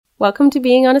Welcome to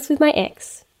Being Honest with My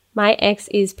Ex. My ex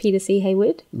is Peter C.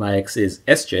 Hayward. My ex is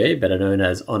SJ, better known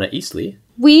as Honor Eastley.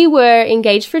 We were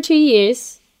engaged for 2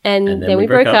 years, and then we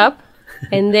broke up.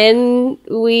 And then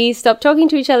we stopped talking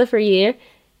to each other for a year,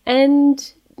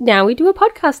 and now we do a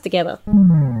podcast together.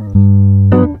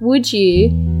 Would you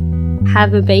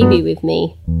have a baby with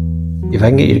me? If I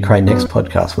can get you to cry next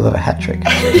podcast, we'll have a hat trick.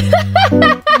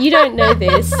 You don't know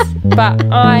this, but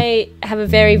I have a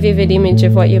very vivid image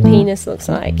of what your penis looks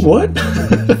like. What?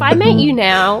 If I met you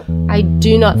now, I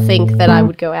do not think that I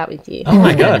would go out with you. Oh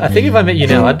my god, I think if I met you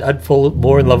now, I'd fall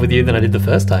more in love with you than I did the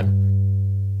first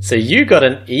time. So you got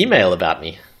an email about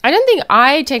me. I don't think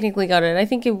I technically got it. I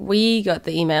think we got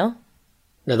the email.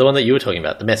 No, the one that you were talking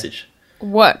about, the message.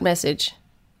 What message?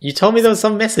 You told me there was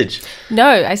some message.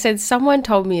 No, I said someone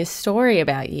told me a story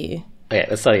about you. Okay,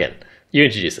 let's start again. You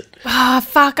introduce it. Ah,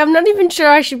 fuck, I'm not even sure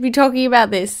I should be talking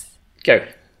about this. Go.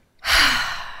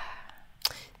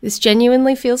 This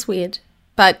genuinely feels weird,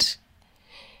 but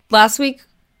last week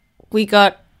we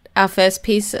got our first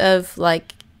piece of,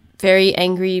 very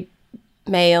angry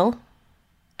mail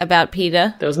about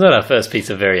Peter. That was not our first piece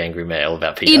of very angry mail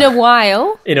about Peter. In a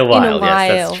while. In a while,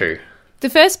 yes, that's true. The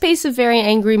first piece of very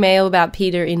angry mail about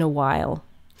Peter in a while.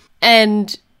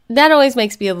 And that always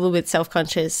makes me a little bit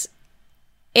self-conscious.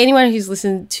 Anyone who's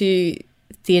listened to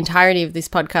the entirety of this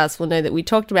podcast will know that we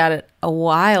talked about it a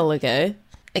while ago,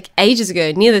 ages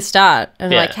ago, near the start.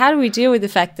 And how do we deal with the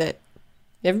fact that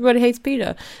everybody hates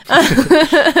Peter?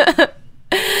 But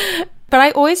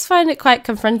I always find it quite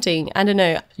confronting. I don't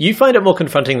know. You find it more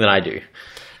confronting than I do.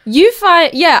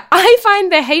 I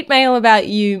find the hate mail about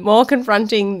you more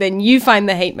confronting than you find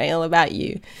the hate mail about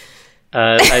you.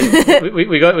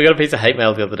 We got a piece of hate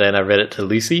mail the other day, and I read it to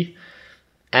Lucy,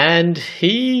 and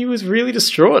he was really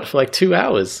distraught for 2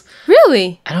 hours.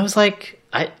 Really? And I was like,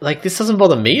 this doesn't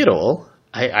bother me at all.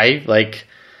 I read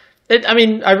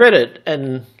it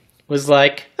and was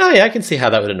like, oh yeah, I can see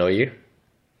how that would annoy you.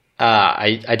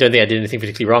 I don't think I did anything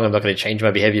particularly wrong. I'm not going to change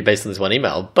my behavior based on this one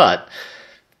email, but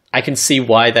I can see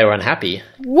why they were unhappy.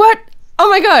 What? Oh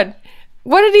my god.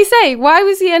 What did he say? Why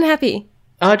was he unhappy?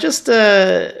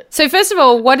 So first of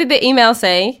all, what did the email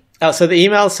say? So the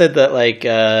email said that,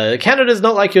 Canada's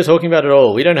not like you're talking about at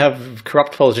all. We don't have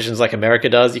corrupt politicians like America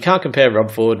does. You can't compare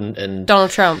Rob Ford and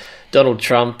Donald Trump.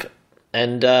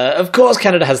 And, of course,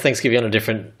 Canada has Thanksgiving on a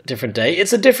different day.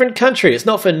 It's a different country. It's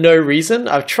not for no reason.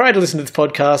 I've tried to listen to this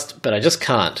podcast, but I just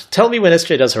can't. Tell me when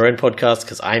SJ does her own podcast,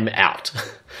 because I'm out.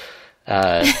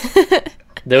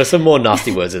 There were some more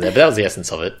nasty words in there, but that was the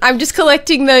essence of it. I'm just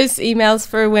collecting those emails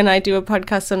for when I do a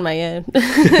podcast on my own.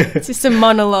 It's just a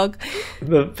monologue.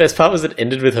 The best part was it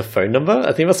ended with her phone number. I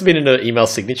think it must have been in her email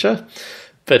signature.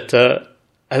 But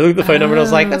I looked at the phone number and I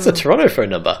was like, that's a Toronto phone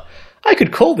number. I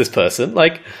could call this person.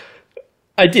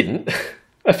 I didn't.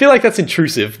 I feel like that's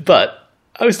intrusive, but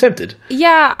I was tempted.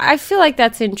 Yeah, I feel like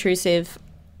that's intrusive.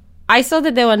 I saw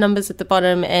that there were numbers at the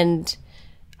bottom and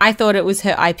I thought it was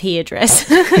her IP address.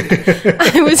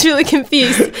 I was really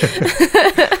confused.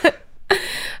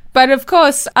 But of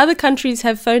course, other countries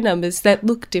have phone numbers that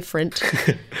look different.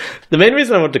 The main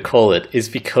reason I wanted to call it is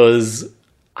because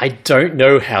I don't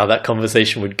know how that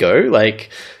conversation would go.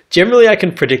 Generally I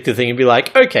can predict the thing and be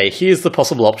like, okay, here's the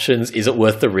possible options. Is it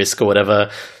worth the risk or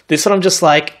whatever? This one I'm just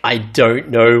like, I don't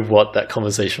know what that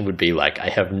conversation would be like. I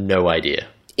have no idea.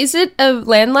 Is it a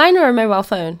landline or a mobile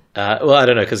phone? Well, I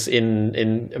don't know, because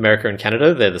in America and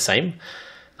Canada, they're the same.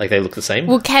 They look the same.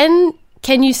 Well,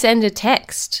 can you send a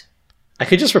text? I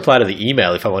could just reply to the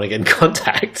email if I want to get in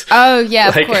contact. Oh, yeah,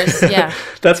 of course, yeah.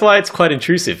 That's why it's quite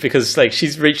intrusive, because,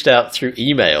 she's reached out through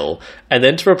email, and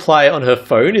then to reply on her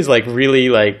phone is, really,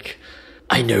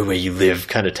 I know where you live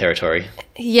kind of territory.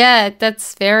 Yeah,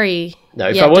 that's very... No,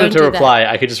 if I wanted to reply,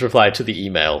 I could just reply to the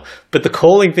email. But the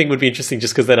calling thing would be interesting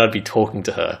just because then I'd be talking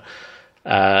to her.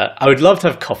 I would love to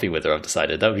have coffee with her, I've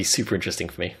decided. That would be super interesting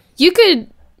for me. You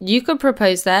could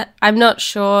propose that. I'm not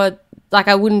sure,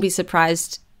 I wouldn't be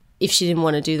surprised if she didn't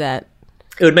want to do that.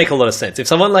 It would make a lot of sense. If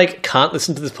someone, can't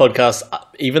listen to this podcast,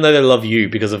 even though they love you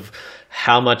because of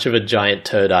how much of a giant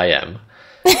turd I am,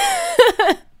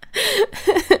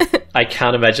 I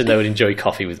can't imagine they would enjoy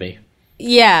coffee with me.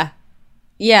 Yeah.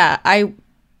 Yeah, I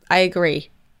agree.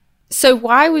 So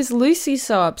why was Lucy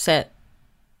so upset?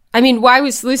 Why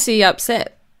was Lucy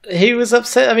upset? He was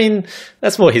upset.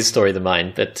 That's more his story than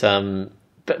mine.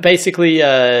 But basically,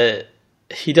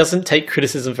 he doesn't take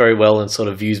criticism very well and sort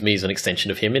of views me as an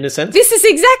extension of him in a sense. This is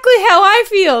exactly how I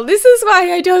feel. This is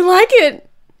why I don't like it.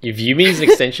 You view me as an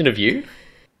extension of you?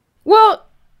 Well,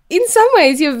 in some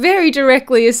ways, you're very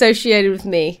directly associated with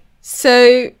me.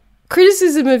 So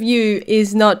criticism of you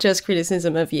is not just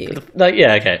criticism of you.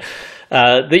 Yeah, okay.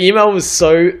 The email was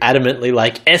so adamantly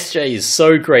like, SJ is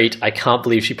so great, I can't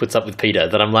believe she puts up with Peter,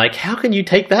 that I'm like, how can you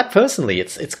take that personally?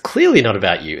 It's clearly not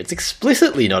about you. It's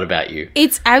explicitly not about you.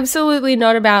 It's absolutely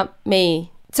not about me.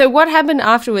 So what happened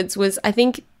afterwards was, I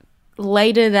think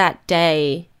later that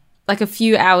day, like a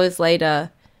few hours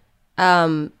later,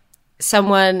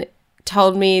 someone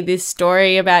told me this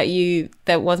story about you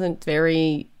that wasn't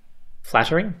very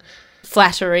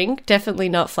Flattering? Definitely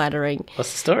not flattering.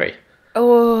 What's the story?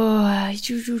 Oh,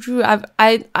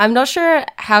 I'm not sure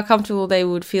how comfortable they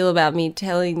would feel about me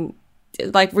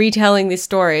retelling this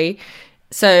story.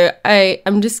 So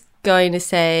I'm just going to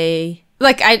say,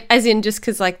 as in just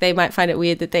because they might find it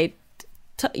weird that they,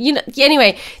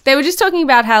 anyway, they were just talking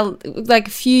about how a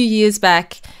few years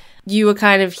back you were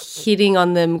kind of hitting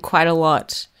on them quite a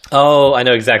lot. Oh, I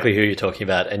know exactly who you're talking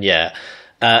about. And yeah,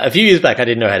 a few years back I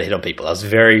didn't know how to hit on people. I was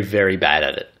very, very bad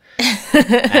at it.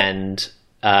 And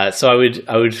so I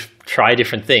would try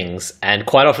different things and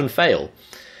quite often fail.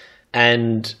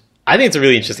 And I think it's a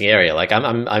really interesting area.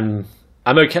 I'm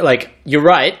okay. You're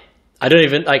right. I don't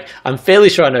even I'm fairly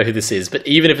sure I know who this is, but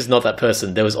even if it's not that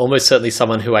person, there was almost certainly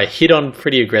someone who I hit on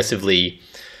pretty aggressively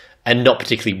and not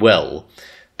particularly well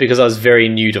because I was very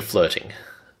new to flirting.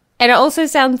 And it also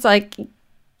sounds like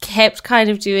kept kind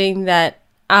of doing that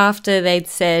after they'd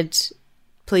said,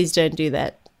 please don't do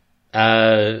that.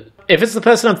 If it's the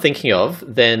person I'm thinking of,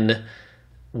 then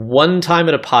one time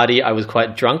at a party I was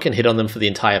quite drunk and hit on them for the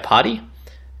entire party.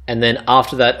 And then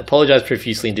after that, apologized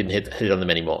profusely and didn't hit on them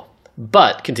anymore.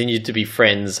 But continued to be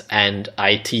friends, and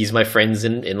I tease my friends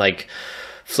in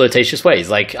flirtatious ways.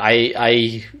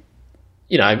 I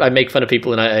make fun of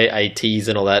people and I tease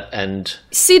and all that. And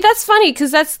see, that's funny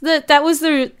because that's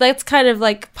kind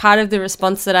of part of the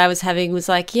response that I was having was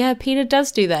yeah, Peter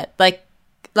does do that.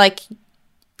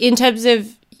 In terms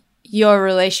of your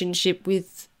relationship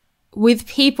with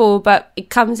people, but it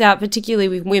comes out particularly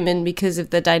with women because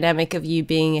of the dynamic of you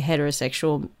being a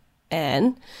heterosexual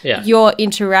man. Yeah. Your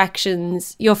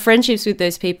interactions, your friendships with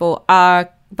those people are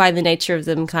by the nature of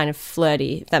them kind of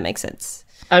flirty, if that makes sense.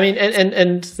 I mean,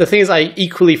 and the thing is, I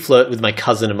equally flirt with my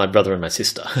cousin and my brother and my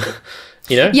sister.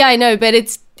 Yeah, I know, but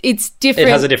it's different.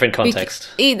 It has a different context.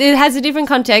 It has a different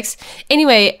context.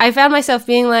 Anyway, I found myself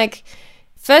being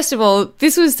first of all,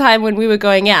 this was time when we were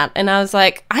going out, and I was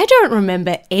like, I don't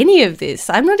remember any of this.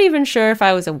 I'm not even sure if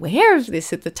I was aware of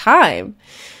this at the time.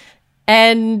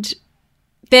 And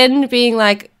then being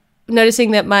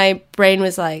noticing that my brain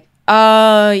was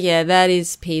oh, yeah, that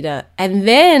is Peter. And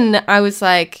then I was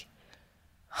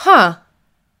huh,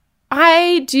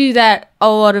 I do that a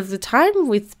lot of the time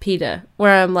with Peter,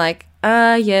 where I'm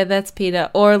yeah, that's Peter.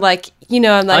 Or I'm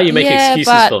oh, you make yeah,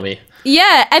 excuses for me.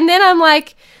 Yeah, and then I'm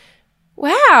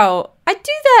wow, I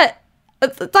do that.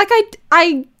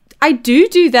 I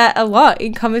do that a lot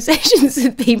in conversations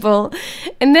with people.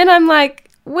 And then I'm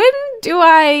when do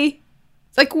I,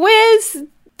 where's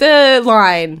the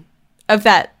line of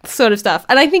that sort of stuff?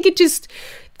 And I think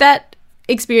that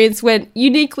experience went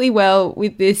uniquely well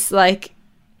with this,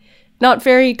 not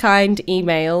very kind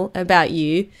email about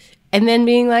you. And then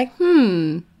being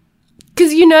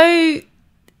because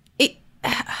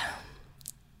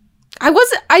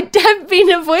I have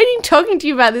been avoiding talking to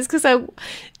you about this because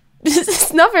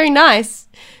it's not very nice.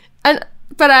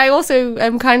 But I also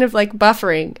am kind of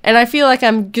buffering, and I feel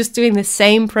I'm just doing the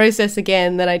same process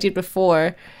again that I did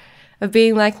before of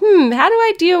being how do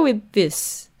I deal with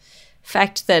this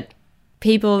fact that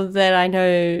people that I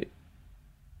know,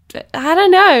 I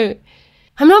don't know.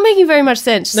 I'm not making very much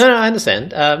sense. No, I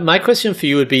understand. My question for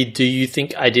you would be, do you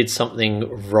think I did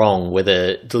something wrong,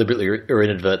 whether deliberately or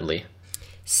inadvertently?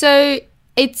 So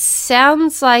it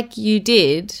sounds like you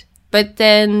did, but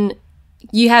then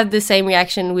you have the same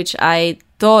reaction, which I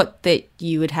thought that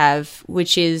you would have,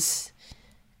 which is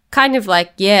kind of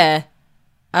yeah,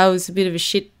 I was a bit of a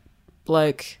shit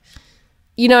bloke.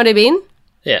 You know what I mean?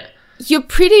 Yeah. You're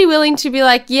pretty willing to be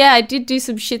yeah, I did do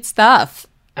some shit stuff.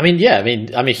 I mean, yeah,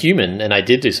 I'm a human and I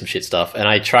did do some shit stuff, and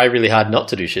I try really hard not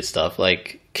to do shit stuff.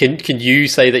 Can you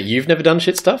say that you've never done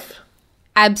shit stuff?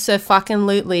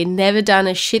 Abso-fucking-lutely. Never done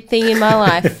a shit thing in my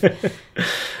life.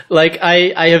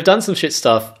 I have done some shit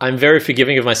stuff. I'm very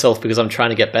forgiving of myself because I'm trying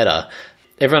to get better.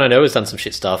 Everyone I know has done some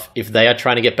shit stuff. If they are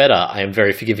trying to get better, I am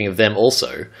very forgiving of them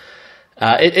also.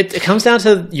 It comes down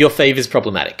to your fave is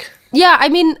problematic. Yeah, I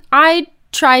mean, I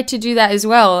try to do that as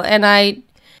well. And I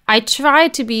try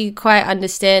to be quite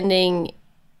understanding,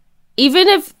 even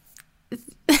if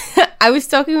I was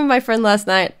talking with my friend last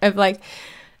night of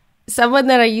someone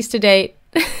that I used to date.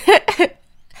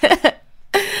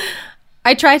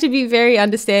 I try to be very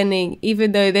understanding,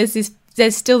 even though there's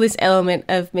still this element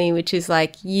of me which is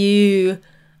you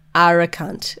are a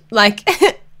cunt. Like,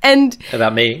 and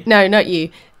About me? no, not you,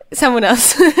 someone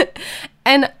else.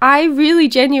 And I really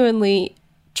genuinely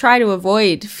try to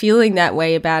avoid feeling that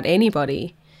way about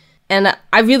anybody. And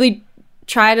I really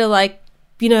try to, like,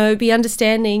 you know, be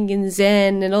understanding and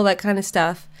zen and all that kind of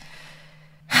stuff.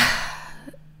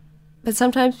 But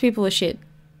sometimes people are shit.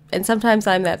 And sometimes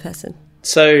I'm that person.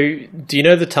 So, do you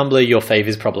know the Tumblr Your Fave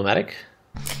is Problematic?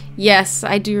 Yes,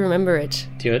 I do remember it.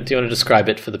 Do you want to describe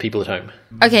it for the people at home?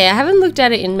 Okay, I haven't looked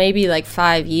at it in maybe like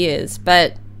 5 years,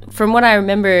 but from what I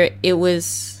remember, it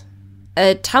was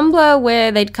a Tumblr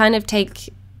where they'd kind of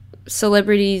take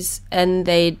celebrities and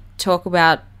they'd talk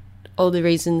about all the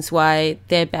reasons why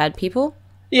they're bad people.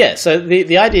 Yeah, so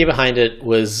the idea behind it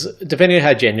was, depending on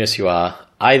how generous you are,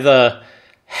 either,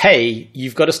 hey,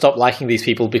 you've got to stop liking these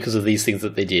people because of these things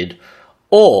that they did,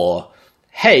 or,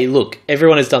 hey, look,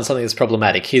 everyone has done something that's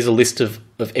problematic. Here's a list of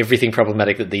everything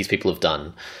problematic that these people have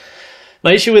done.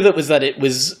 My issue with it was that it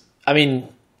was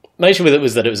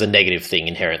a negative thing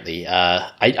inherently.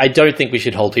 I don't think we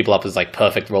should hold people up as like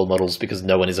perfect role models because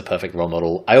no one is a perfect role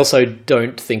model. I also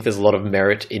don't think there's a lot of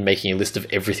merit in making a list of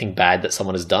everything bad that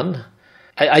someone has done.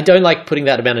 I don't like putting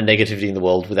that amount of negativity in the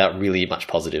world without really much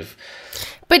positive.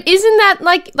 But isn't that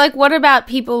like what about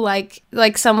people like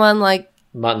someone like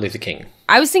Martin Luther King?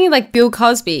 I was thinking like Bill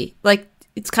Cosby. Like,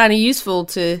 it's kind of useful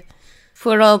to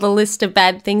put all the list of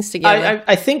bad things together.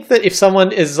 I think that if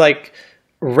someone is like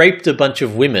raped a bunch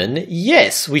of women,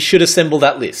 yes, we should assemble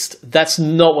that list. That's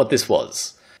not what this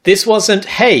was. This wasn't,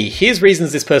 hey, here's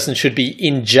reasons this person should be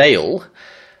in jail.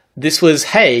 This was,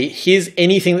 hey, here's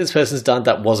anything this person's done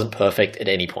that wasn't perfect at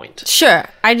any point. Sure.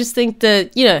 I just think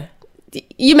that, you know,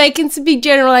 you're making some big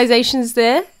generalizations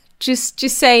there. Just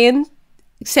saying,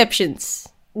 exceptions.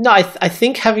 No, I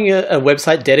think having a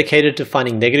website dedicated to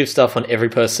finding negative stuff on every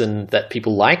person that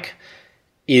people like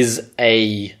is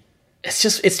it's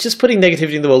just putting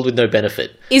negativity in the world with no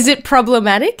benefit. Is it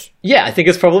problematic? Yeah, I think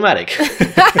it's problematic.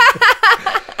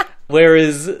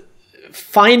 Whereas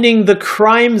finding the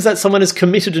crimes that someone has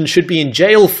committed and should be in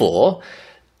jail for,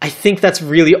 I think that's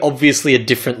really obviously a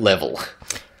different level.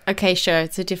 Okay, sure,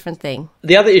 it's a different thing.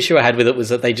 The other issue I had with it was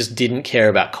that they just didn't care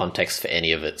about context for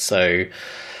any of it. So,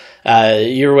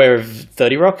 you're aware of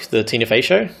 30 Rock, the Tina Fey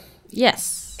show?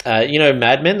 Yes. You know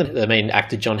Mad Men, the main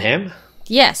actor John Hamm?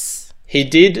 Yes. He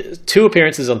did 2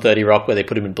 appearances on 30 Rock where they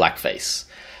put him in blackface.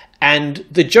 And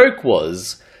the joke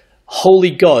was,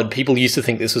 holy God, people used to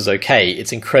think this was okay.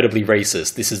 It's incredibly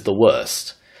racist. This is the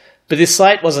worst. But this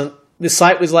site was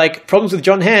like, problems with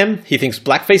John Hamm, he thinks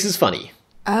blackface is funny.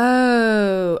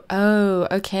 Oh,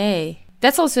 okay.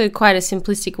 That's also quite a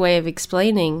simplistic way of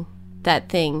explaining that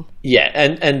thing. Yeah,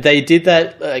 and they did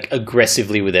that like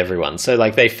aggressively with everyone. So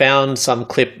like they found some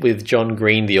clip with John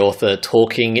Green, the author,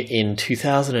 talking in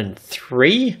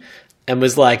 2003 and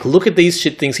was like, look at these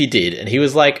shit things he did. And he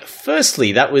was like,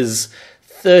 firstly, that was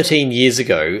 13 years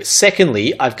ago.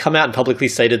 Secondly, I've come out and publicly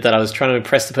stated that I was trying to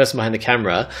impress the person behind the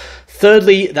camera.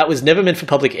 Thirdly, that was never meant for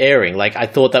public airing. Like, I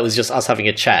thought that was just us having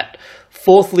a chat.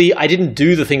 Fourthly, I didn't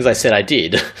do the things I said I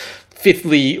did.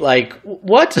 Fifthly, like,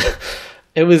 what?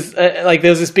 It was, like,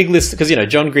 there was this big list, because, you know,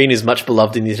 John Green is much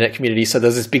beloved in the internet community, so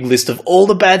there's this big list of all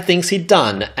the bad things he'd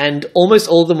done, and almost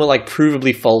all of them were, like,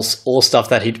 provably false, or stuff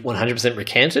that he'd 100%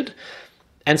 recanted.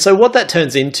 And so what that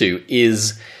turns into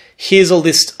is, here's a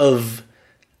list of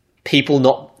people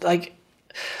not, like,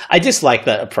 I dislike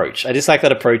that approach. I dislike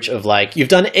that approach of, like, you've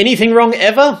done anything wrong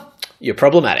ever, you're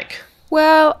problematic.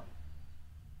 Well,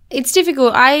 it's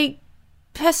difficult. I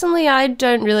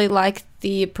don't really like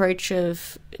the approach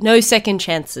of no second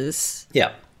chances.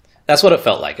 Yeah, that's what it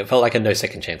felt like. It felt like a no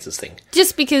second chances thing.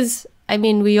 Just because, I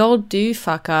mean, we all do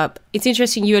fuck up. It's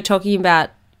interesting you were talking about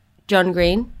John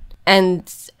Green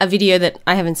and a video that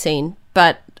I haven't seen,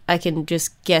 but I can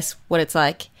just guess what it's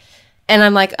like. And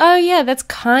I'm like, oh yeah, that's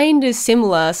kind of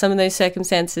similar, some of those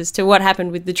circumstances, to what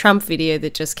happened with the Trump video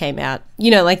that just came out.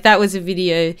 You know, like that was a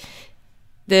video,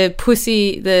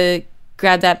 the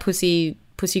grab that pussy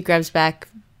grabs back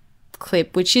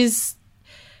clip, which is,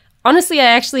 honestly, I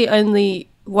actually only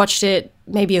watched it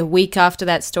maybe a week after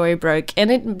that story broke,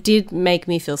 and it did make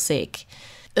me feel sick.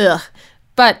 Ugh.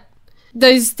 But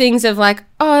those things of like,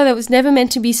 oh, that was never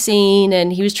meant to be seen,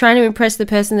 and he was trying to impress the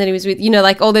person that he was with, you know,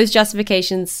 like all those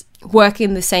justifications work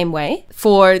in the same way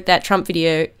for that Trump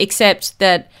video, except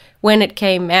that when it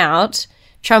came out,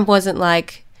 Trump wasn't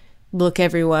like, look,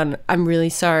 everyone, I'm really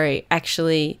sorry.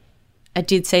 Actually, I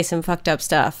did say some fucked up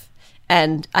stuff,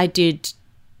 and I did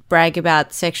brag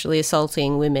about sexually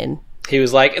assaulting women. He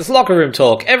was like, it's locker room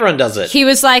talk. Everyone does it. He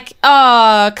was like,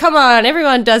 oh, come on,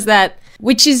 everyone does that,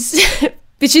 which is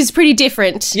which is pretty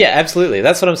different. Yeah, absolutely.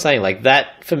 That's what I'm saying. Like,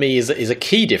 that for me is a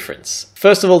key difference.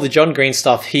 First of all, the John Green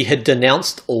stuff he had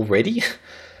denounced already.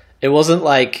 It wasn't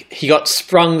like he got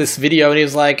sprung this video and he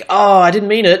was like, oh, I didn't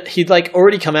mean it. He'd like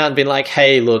already come out and been like,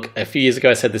 hey, look, a few years ago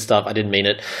I said this stuff. I didn't mean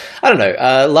it. I don't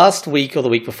know. Last week or the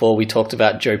week before, we talked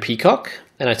about Joe Peacock,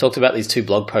 and I talked about these 2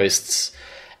 blog posts,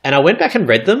 and I went back and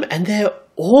read them, and they're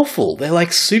awful. They're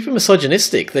like super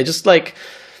misogynistic. They're just like,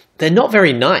 they're not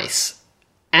very nice.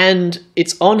 And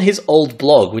it's on his old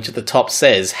blog, which at the top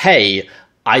says, hey,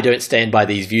 I don't stand by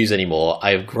these views anymore.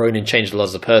 I have grown and changed a lot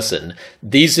as a person.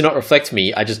 These do not reflect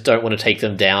me. I just don't want to take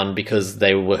them down because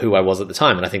they were who I was at the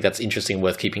time. And I think that's interesting,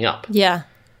 worth keeping up. Yeah.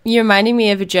 You're reminding me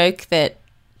of a joke that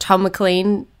Tom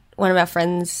McLean, one of our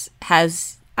friends,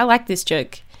 has. I like this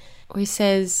joke. Where he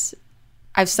says,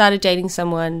 I've started dating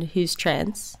someone who's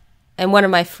trans. And one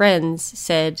of my friends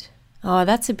said, oh,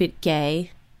 that's a bit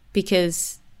gay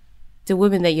because the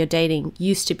woman that you're dating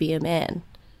used to be a man.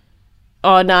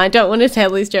 Oh, no, I don't want to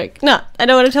tell this joke. No, I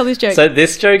don't want to tell this joke. So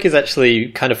this joke is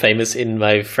actually kind of famous in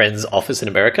my friend's office in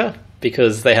America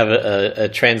because they have a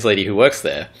trans lady who works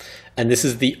there. And this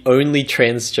is the only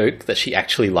trans joke that she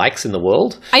actually likes in the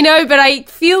world. I know, but I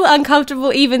feel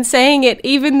uncomfortable even saying it,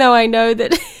 even though I know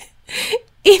that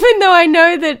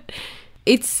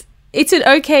it's an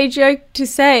okay joke to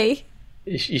say.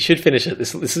 You should finish it.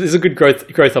 This is a good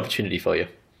growth opportunity for you.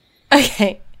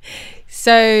 Okay.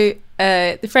 So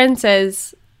the friend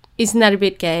says, isn't that a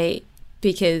bit gay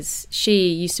because she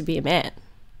used to be a man?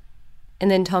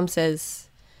 And then Tom says,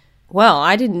 well,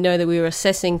 I didn't know that we were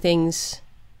assessing things.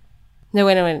 No,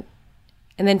 wait.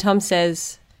 And then Tom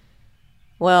says,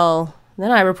 well, then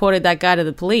I reported that guy to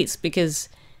the police because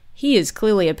he is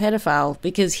clearly a pedophile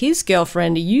because his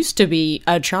girlfriend used to be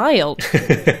a child.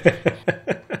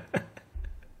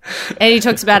 And he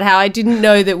talks about how I didn't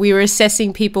know that we were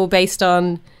assessing people based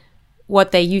on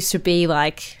what they used to be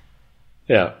like.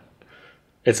 Yeah.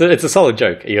 It's a solid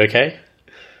joke. Are you okay?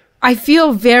 I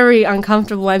feel very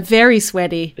uncomfortable. I'm very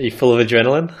sweaty. Are you full of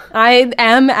adrenaline? I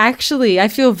am actually. I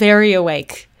feel very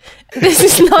awake. This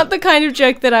is not the kind of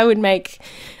joke that I would make.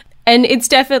 And it's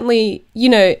definitely,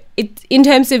 in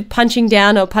terms of punching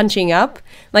down or punching up,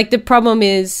 like the problem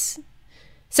is...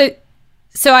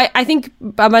 So I think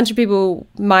a bunch of people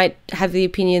might have the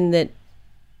opinion that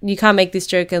you can't make this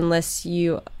joke unless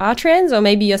you are trans, or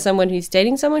maybe you're someone who's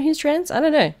dating someone who's trans. I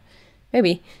don't know.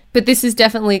 Maybe. But this is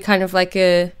definitely kind of like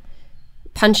a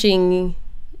punching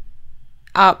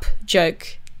up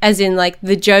joke, as in like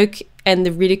the joke and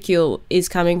the ridicule is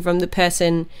coming from the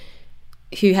person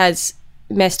who has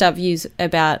messed up views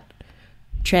about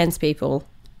trans people.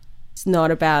 It's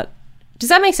not about... Does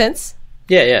that make sense?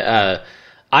 Yeah.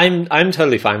 I'm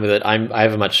totally fine with it. I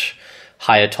have a much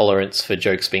higher tolerance for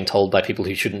jokes being told by people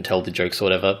who shouldn't tell the jokes or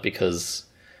whatever, because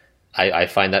I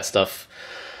find that stuff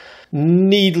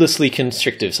needlessly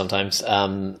constrictive sometimes.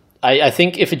 I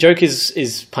think if a joke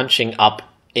is punching up,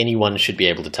 anyone should be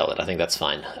able to tell it. I think that's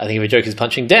fine. I think if a joke is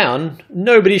punching down,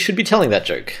 nobody should be telling that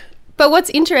joke. But what's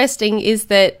interesting is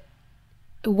that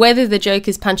whether the joke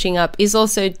is punching up is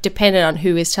also dependent on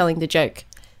who is telling the joke.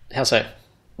 How so?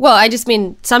 Well, I just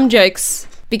mean some jokes,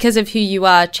 because of who you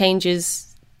are,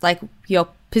 changes like your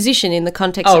position in the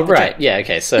context of the right. joke. Yeah,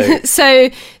 okay. So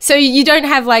so you don't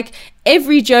have like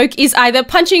every joke is either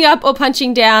punching up or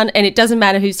punching down, and it doesn't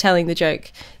matter who's telling the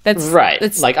joke. That's right.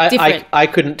 That's like different. I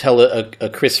couldn't tell a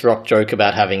Chris Rock joke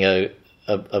about having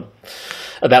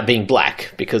about being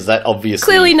black, because that obviously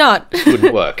clearly not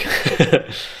wouldn't work.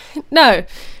 No.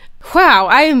 Wow,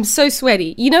 I am so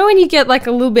sweaty. You know when you get like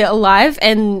a little bit alive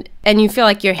and you feel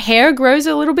like your hair grows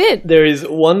a little bit? There is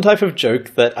one type of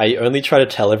joke that I only try to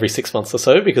tell every 6 months or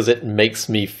so because it makes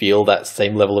me feel that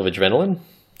same level of adrenaline.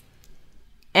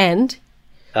 And?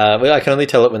 Well, I can only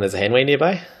tell it when there's a Henway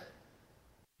nearby.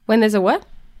 When there's a what?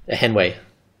 A Henway.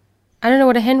 I don't know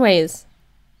what a Henway is.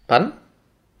 Pardon?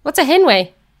 What's a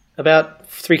Henway? About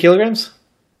 3 kilograms.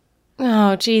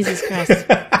 Oh, Jesus Christ.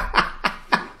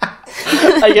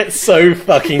 I get so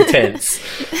fucking tense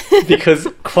because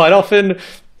quite often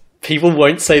people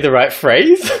won't say the right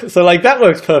phrase. So like that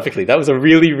works perfectly. That was a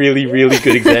really, really, really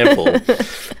good example.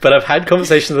 But I've had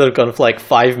conversations that have gone for like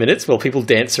 5 minutes while people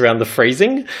dance around the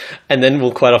phrasing, and then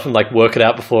we'll quite often like work it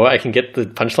out before I can get the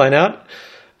punchline out.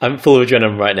 I'm full of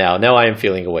adrenaline right now. Now I am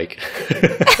feeling awake.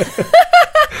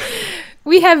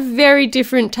 We have very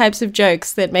different types of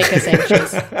jokes that make us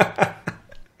anxious.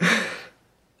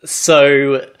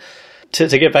 So... To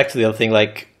get back to the other thing,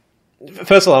 like,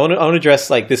 first of all, I want to address,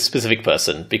 like, this specific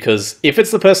person, because if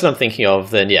it's the person I'm thinking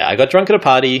of, then, yeah, I got drunk at a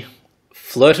party,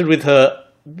 flirted with her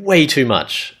way too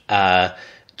much,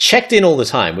 checked in all the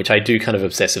time, which I do kind of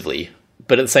obsessively,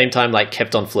 but at the same time, like,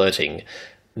 kept on flirting.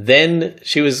 Then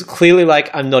she was clearly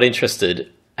like, I'm not interested.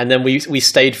 And then we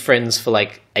stayed friends for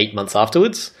like 8 months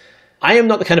afterwards. I am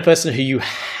not the kind of person who you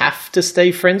have to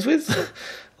stay friends with.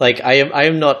 Like, I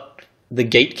am not the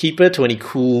gatekeeper to any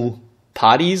cool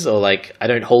parties, or like, I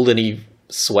don't hold any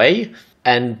sway.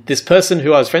 And this person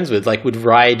who I was friends with, like, would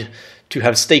ride to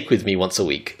have steak with me once a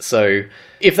week. So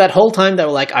if that whole time they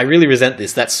were like, I really resent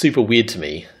this, that's super weird to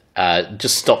me,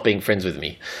 just stop being friends with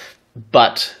me.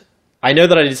 But I know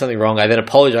that I did something wrong. I then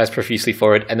apologized profusely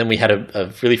for it, and then we had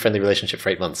a really friendly relationship for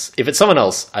 8 months. If it's someone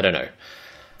else, I don't know.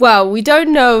 Well, we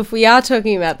don't know if we are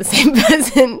talking about the same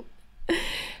person.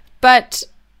 But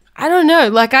I don't know.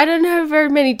 Like, I don't know very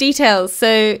many details.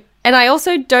 So, and I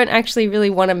also don't actually really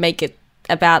want to make it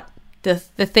about the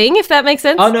thing, if that makes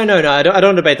sense. Oh, no. I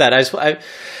don't debate that.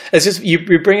 It's just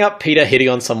you bring up Peter hitting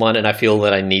on someone, and I feel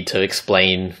that I need to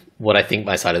explain what I think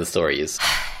my side of the story is.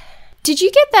 Did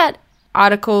you get that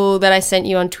article that I sent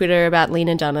you on Twitter about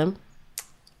Lena Dunham?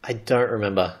 I don't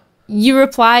remember. You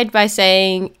replied by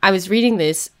saying, I was reading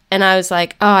this and I was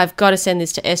like, oh, I've got to send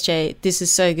this to SJ. This is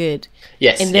so good.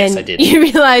 Yes, and then yes, I did. You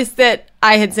realized that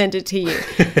I had sent it to you.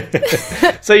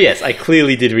 So yes, I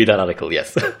clearly did read that article,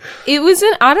 yes. It was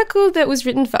an article that was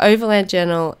written for Overland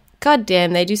Journal. God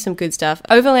damn, they do some good stuff.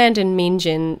 Overland and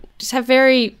Minjin just have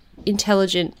very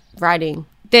intelligent writing.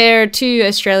 They're two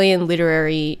Australian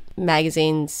literary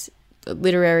magazines,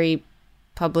 literary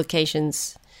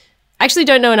publications. I actually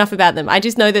don't know enough about them. I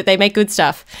just know that they make good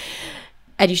stuff,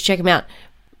 and you should check them out.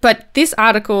 But this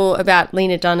article about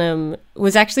Lena Dunham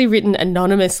was actually written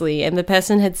anonymously, and the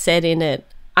person had said in it,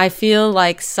 I feel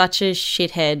like such a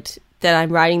shithead that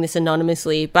I'm writing this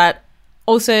anonymously, but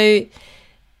also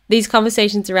these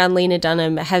conversations around Lena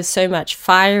Dunham have so much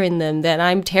fire in them that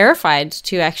I'm terrified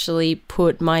to actually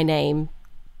put my name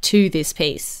to this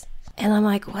piece. And I'm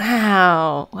like,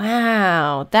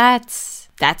 wow, that's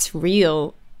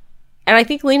real. And I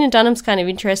think Lena Dunham's kind of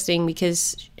interesting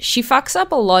because she fucks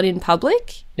up a lot in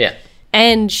public. Yeah.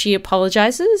 And she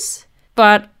apologizes.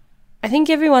 But I think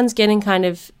everyone's getting kind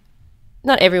of,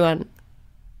 not everyone,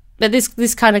 but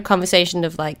this kind of conversation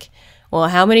of like, well,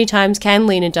 how many times can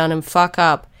Lena Dunham fuck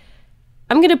up?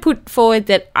 I'm going to put forward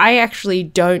that I actually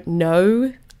don't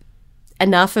know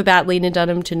enough about Lena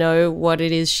Dunham to know what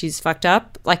it is she's fucked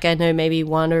up. Like, I know maybe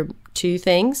one or two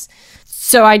things.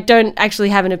 So I don't actually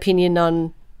have an opinion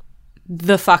on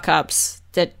the fuck-ups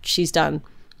that she's done.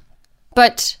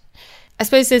 But I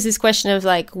suppose there's this question of,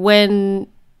 like, when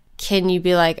can you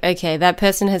be like, okay, that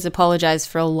person has apologized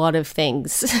for a lot of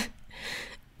things.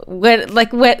 when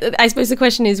I suppose the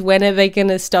question is, when are they going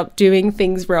to stop doing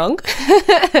things wrong?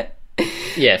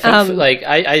 Yeah,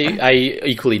 I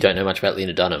equally don't know much about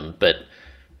Lena Dunham, but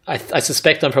I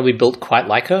suspect I'm probably built quite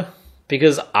like her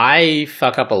because I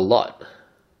fuck up a lot.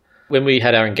 When we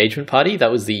had our engagement party, that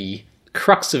was the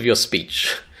crux of your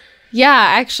speech. Yeah,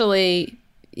 actually,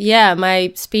 yeah,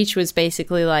 my speech was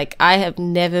basically like, I have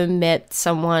never met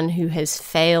someone who has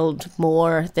failed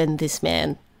more than this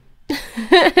man.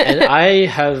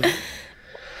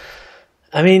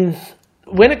 And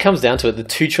when it comes down to it, the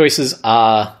two choices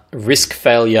are risk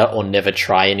failure or never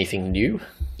try anything new.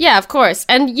 Yeah, of course.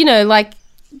 And, you know, like,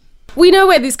 we know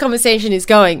where this conversation is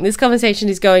going. This conversation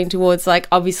is going towards, like,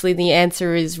 obviously the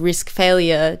answer is risk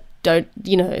failure. Don't,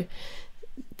 you know,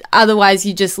 otherwise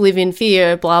you just live in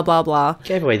fear, blah, blah, blah.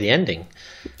 Gave away the ending.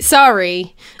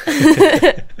 Sorry.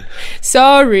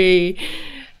 Sorry.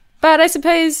 But I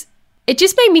suppose it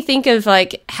just made me think of,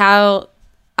 like, how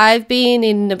I've been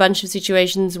in a bunch of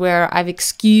situations where I've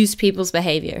excused people's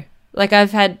behavior. Like,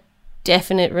 I've had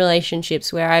definite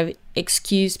relationships where I've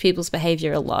excused people's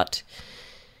behavior a lot.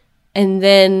 And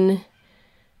then,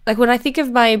 like, when I think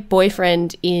of my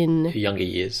boyfriend in Younger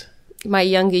years. My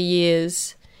younger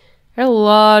years, there are a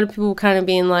lot of people kind of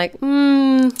being like, I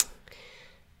don't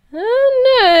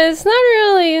know, it's not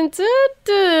really, and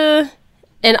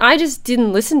I just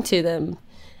didn't listen to them.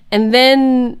 And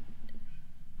then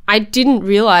I didn't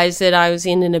realize that I was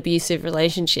in an abusive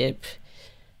relationship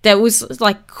that was,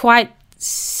 like, quite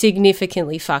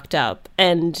significantly fucked up.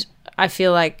 And I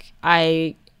feel like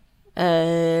in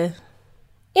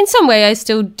some way I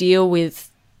still deal with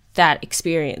that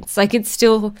experience. Like, it's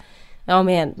still, oh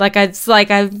man, like, it's like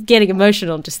I'm getting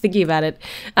emotional just thinking about it.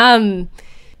 And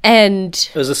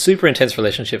it was a super intense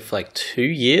relationship for like 2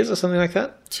 years or something like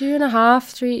that. 2.5,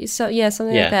 3, so yeah,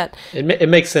 something like that. It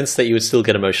makes sense that you would still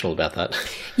get emotional about that.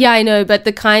 Yeah, I know, but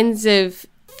the kinds of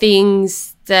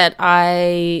things that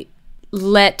I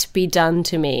let be done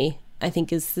to me, I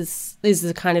think is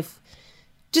the kind of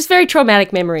just very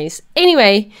traumatic memories.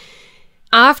 Anyway,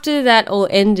 after that all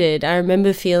ended, I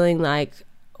remember feeling like,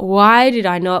 why did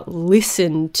I not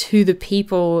listen to the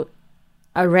people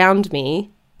around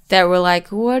me that were like,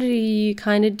 what are you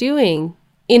kind of doing?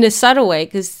 In a subtle way,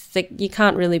 because you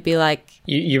can't really be like...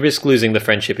 You risk losing the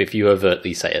friendship if you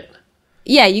overtly say it.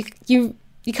 Yeah, you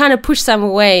kind of push some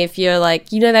away if you're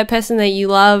like, you know, that person that you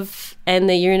love and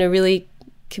that you're in a really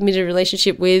committed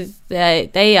relationship with,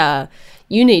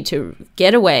 you need to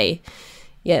get away.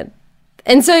 Yeah.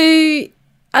 And so,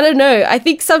 I don't know, I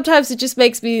think sometimes it just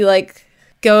makes me like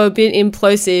go a bit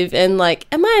implosive and like,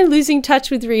 am I losing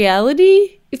touch with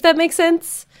reality? If that makes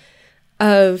sense?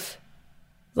 Of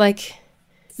like...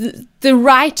 The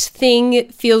right thing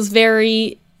feels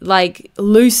very, like,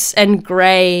 loose and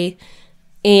grey,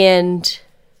 and...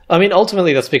 I mean,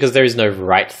 ultimately, that's because there is no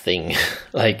right thing.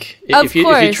 Like, if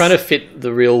you're trying to fit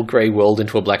the real grey world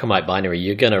into a black and white binary,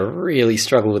 you're going to really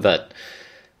struggle with that.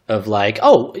 Of like,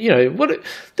 oh, you know,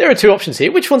 there are two options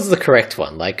here. Which one's the correct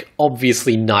one? Like,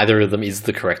 obviously, neither of them is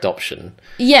the correct option.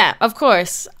 Yeah, of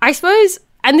course. I suppose,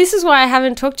 and this is why I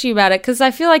haven't talked to you about it, because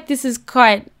I feel like this is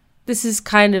kind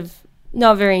of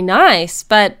not very nice,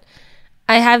 but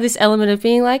I have this element of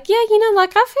being like, yeah, you know,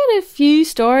 like I've heard a few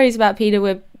stories about Peter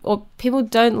where or people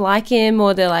don't like him,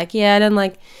 or they're like, yeah, I don't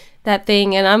like that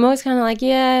thing, and I'm always kind of like,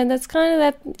 yeah, that's kind of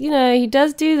that, you know, he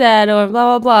does do that, or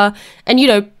blah, blah, blah. And, you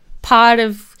know, part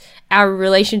of our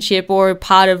relationship, or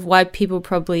part of why people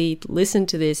probably listen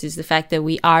to this, is the fact that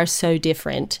we are so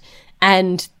different,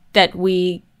 and that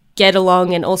we get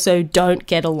along and also don't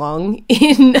get along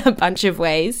in a bunch of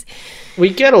ways. We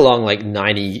get along like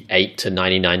 98 to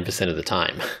 99% of the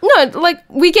time. No, like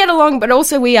we get along, but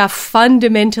also we are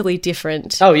fundamentally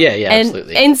different. Oh yeah, and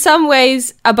absolutely. In some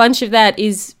ways, a bunch of that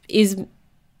is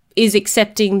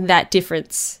accepting that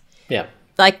difference. Yeah.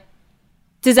 Like,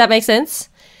 does that make sense?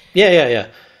 Yeah.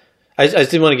 I just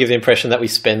didn't want to give the impression that we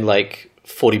spend like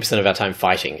 40% of our time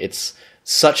fighting. It's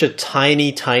such a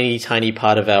tiny, tiny, tiny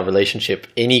part of our relationship,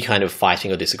 any kind of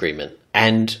fighting or disagreement.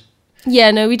 And yeah,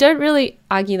 no, we don't really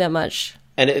argue that much.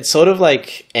 And it's sort of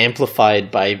like amplified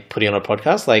by putting on a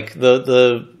podcast. Like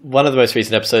the one of the most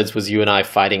recent episodes was you and I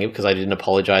fighting it because I didn't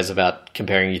apologize about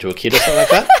comparing you to a kid or something like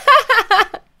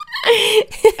that.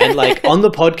 And like on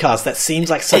the podcast, that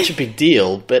seems like such a big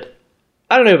deal, but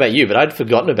I don't know about you, but I'd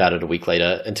forgotten about it a week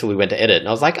later until we went to edit. And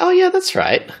I was like, oh yeah, that's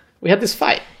right. We had this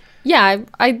fight. Yeah,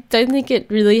 I don't think it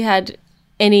really had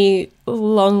any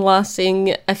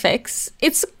long-lasting effects.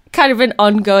 It's kind of an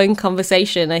ongoing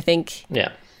conversation, I think.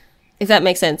 Yeah. If that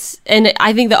makes sense. And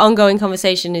I think the ongoing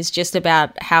conversation is just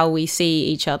about how we see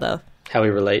each other. How we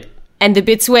relate. And the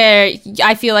bits where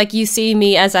I feel like you see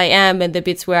me as I am, and the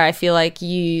bits where I feel like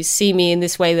you see me in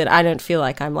this way that I don't feel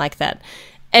like I'm like that.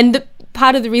 And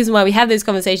part of the reason why we have those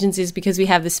conversations is because we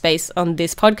have the space on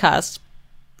this podcast.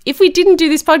 If we didn't do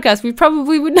this podcast, we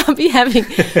probably would not be having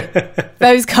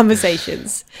those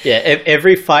conversations. Yeah,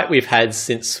 every fight we've had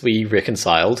since we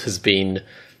reconciled has been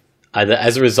either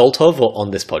as a result of or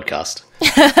on this podcast.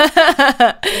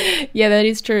 Yeah, that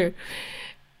is true.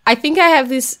 I think I have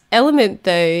this element,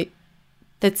 though,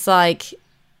 that's like,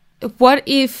 what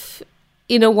if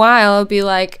in a while I'll be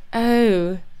like,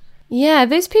 oh, yeah,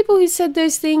 those people who said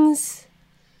those things,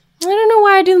 I don't know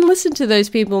why I didn't listen to those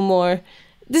people more.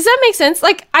 Does that make sense?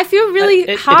 Like, I feel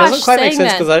really harsh. It doesn't quite make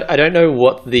sense because I don't know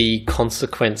what the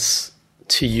consequence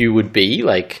to you would be.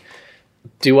 Like,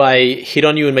 do I hit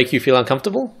on you and make you feel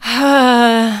uncomfortable?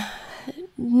 Only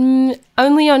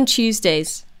on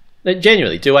Tuesdays. No,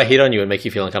 genuinely, do I hit on you and make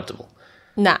you feel uncomfortable?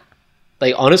 Nah.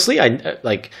 Like, honestly, I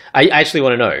actually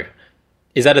want to know.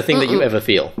 Is that a thing that you ever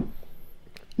feel?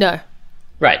 No.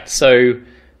 Right. So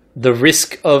the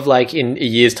risk of like in a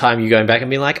year's time you going back and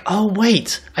being like, oh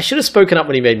wait, I should have spoken up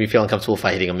when he made me feel uncomfortable for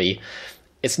hitting on me.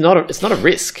 It's not a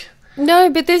risk. No,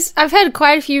 but I've had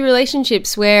quite a few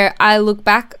relationships where I look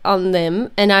back on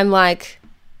them and I'm like,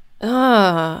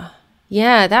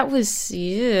 yeah, that was,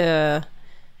 yeah.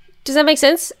 Does that make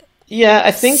sense? Yeah,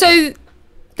 I think so.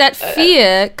 That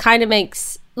fear kind of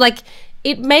makes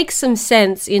it makes some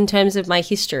sense in terms of my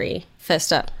history.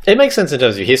 First up, it makes sense in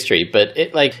terms of your history, but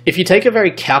if you take a very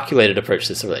calculated approach to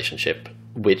this relationship,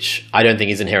 which I don't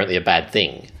think is inherently a bad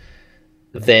thing,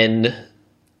 then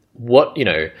I'll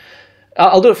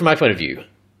do it from my point of view.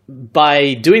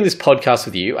 By doing this podcast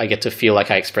with you, I get to feel like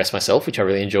I express myself, which I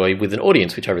really enjoy, with an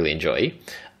audience, which I really enjoy.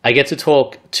 I get to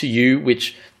talk to you,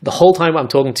 which the whole time I'm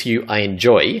talking to you, I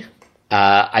enjoy.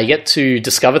 I get to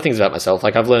discover things about myself.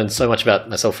 Like, I've learned so much about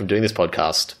myself from doing this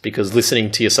podcast, because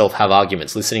listening to yourself have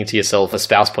arguments, listening to yourself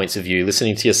espouse points of view,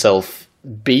 listening to yourself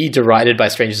be derided by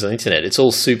strangers on the internet. It's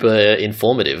all super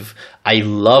informative. I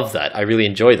love that. I really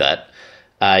enjoy that.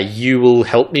 You will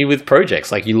help me with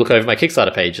projects. Like, you look over my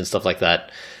Kickstarter page and stuff like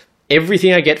that.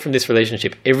 everything I get from this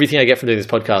relationship, everything I get from doing this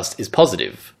podcast is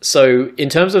positive. So in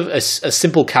terms of a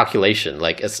simple calculation,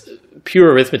 like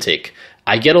pure arithmetic,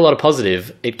 I get a lot of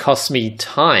positive. It costs me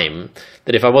time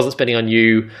that if I wasn't spending on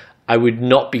you, I would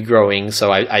not be growing.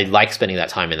 So I like spending that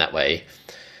time in that way.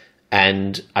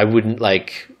 And I wouldn't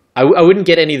I wouldn't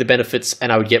get any of the benefits,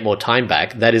 and I would get more time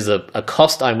back. That is a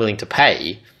cost I'm willing to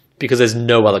pay because there's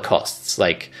no other costs.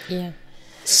 Like,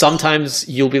 sometimes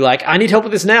you'll be like, I need help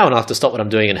with this now, and I have to stop what I'm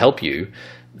doing and help you.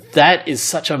 That is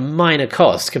such a minor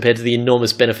cost compared to the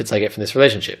enormous benefits I get from this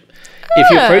relationship. If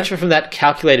you approach it from that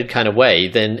calculated kind of way,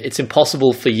 then it's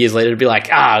impossible for years later to be like,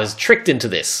 I was tricked into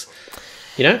this.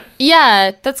 You know?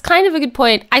 Yeah, that's kind of a good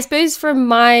point. I suppose from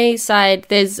my side,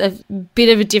 there's a bit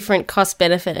of a different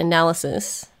cost-benefit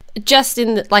analysis. Just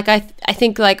in, I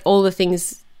think, all the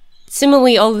things,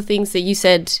 similarly, all the things that you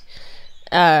said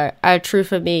are true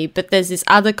for me, but there's this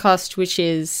other cost, which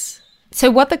is,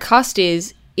 so what the cost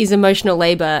is emotional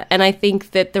labor, and I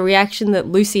think that the reaction that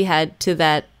Lucy had to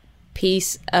that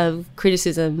piece of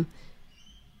criticism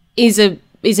is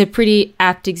a pretty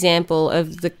apt example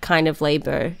of the kind of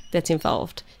labor that's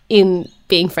involved in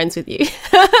being friends with you.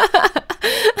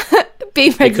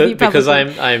 Being friends with you publicly. Because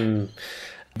I'm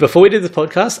before we did this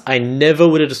podcast, I never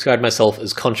would have described myself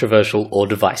as controversial or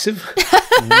divisive.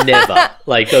 Never.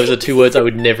 Those are two words I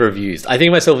would never have used. I think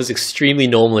of myself as extremely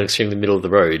normal and extremely middle of the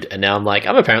road, and now I'm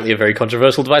apparently a very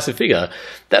controversial, divisive figure.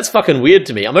 That's fucking weird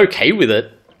to me. I'm okay with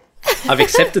it. I've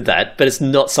accepted that, but it's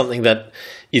not something that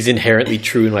is inherently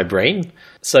true in my brain.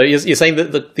 So you're saying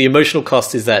that the emotional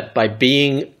cost is that by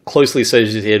being closely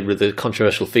associated with a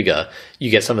controversial figure, you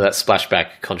get some of that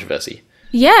splashback controversy.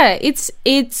 Yeah,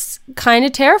 it's kind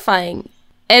of terrifying.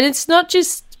 And it's not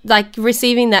just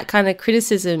receiving that kind of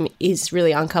criticism is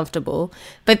really uncomfortable,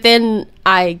 but then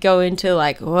I go into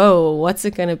whoa, what's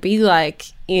it going to be like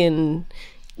in,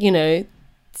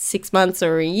 6 months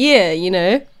or a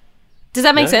year, Does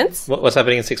that make sense? What's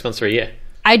happening in 6 months or a year?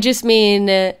 I just mean,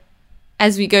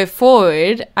 as we go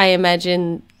forward, I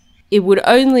imagine it would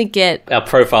only get... Our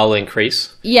profile will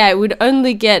increase. Yeah, it would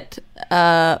only get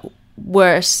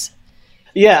worse.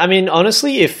 Yeah, I mean,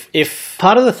 honestly, if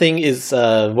part of the thing is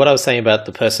what I was saying about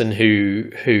the person who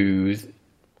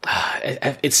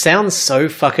it sounds so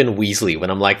fucking Weasley when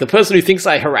I'm like, the person who thinks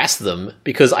I harassed them,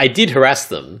 because I did harass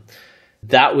them,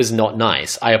 that was not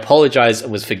nice. I apologized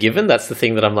and was forgiven. That's the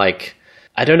thing that I'm like,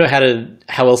 I don't know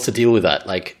how else to deal with that.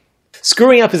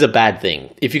 Screwing up is a bad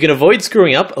thing. If you can avoid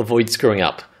screwing up, avoid screwing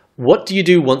up. What do you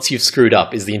do once you've screwed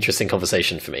up is the interesting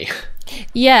conversation for me.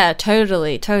 Yeah,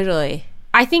 totally.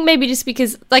 I think maybe just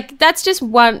because, that's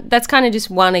kind of just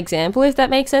one example, if that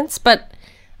makes sense. But,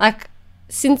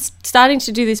 since starting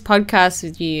to do this podcast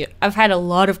with you, I've had a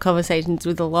lot of conversations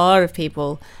with a lot of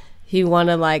people who want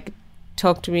to,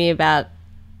 talk to me about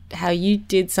how you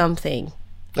did something.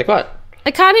 Like what?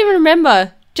 I can't even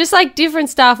remember. Just, different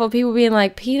stuff, or people being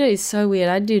like, Peter is so weird.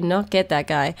 I do not get that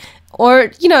guy.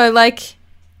 Or,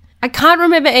 I can't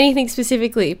remember anything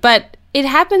specifically, but it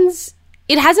happens...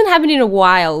 It hasn't happened in a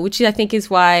while, which I think is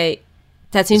why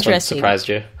that's interesting. Surprised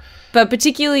you. But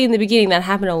particularly in the beginning, that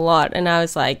happened a lot. And I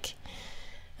was like,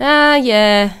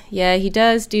 yeah, he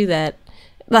does do that.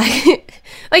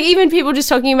 Even people just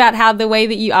talking about how the way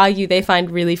that you argue, they find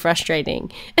really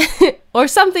frustrating. Or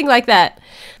something like that.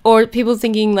 Or people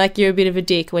thinking you're a bit of a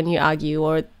dick when you argue,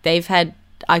 or they've had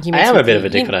arguments. I am a bit of a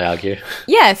dick when I argue.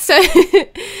 Yeah, so...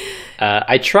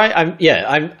 I try...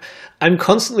 I'm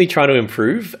constantly trying to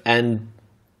improve, and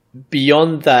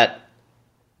beyond that,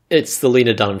 it's the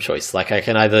Lena Dunham choice. I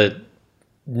can either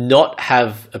not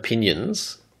have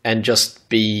opinions and just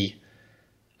be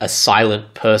a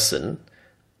silent person,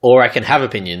 or I can have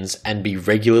opinions and be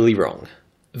regularly wrong.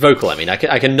 Vocal, I mean. I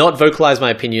can not vocalize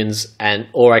my opinions,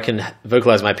 or I can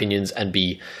vocalize my opinions and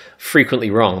be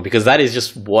frequently wrong, because that is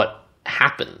just what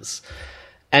happens.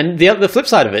 And the flip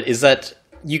side of it is that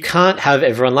you can't have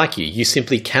everyone like you. You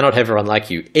simply cannot have everyone like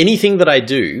you. Anything that I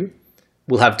do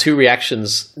will have two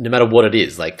reactions no matter what it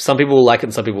is. Some people will like it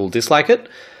and some people will dislike it.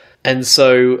 And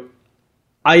so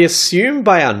I assume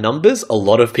by our numbers, a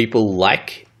lot of people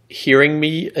like hearing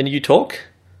me and you talk.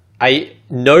 I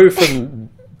know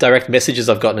from direct messages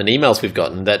I've gotten and emails we've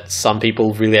gotten that some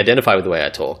people really identify with the way I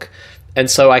talk. And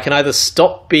so I can either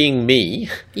stop being me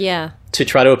to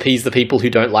try to appease the people who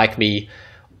don't like me,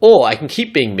 or I can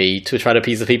keep being me to try to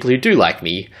appease the people who do like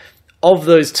me. Of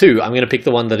those two, I'm going to pick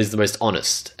the one that is the most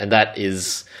honest. And that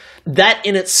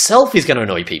in itself is going to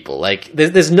annoy people.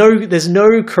 There's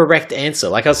no correct answer.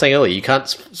 Like I was saying earlier, you can't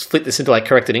split this into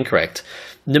correct and incorrect.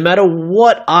 No matter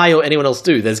what I or anyone else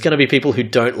do, there's going to be people who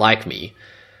don't like me.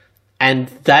 And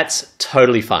that's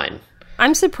totally fine.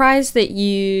 I'm surprised that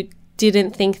you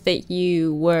didn't think that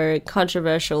you were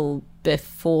controversial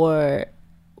before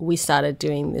we started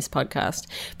doing this podcast,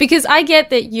 because I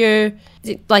get that you're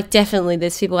like, definitely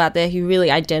there's people out there who really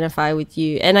identify with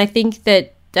you, and I think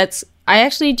that I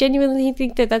actually genuinely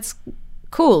think that that's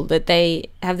cool that they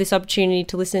have this opportunity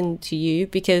to listen to you,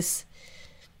 because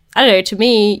I don't know, to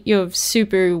me you're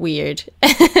super weird.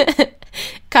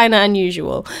 Kind of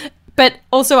unusual, but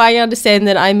also I understand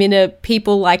that I'm in a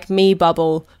people like me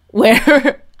bubble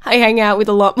where I hang out with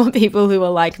a lot more people who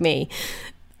are like me.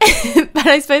 But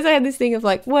I suppose I had this thing of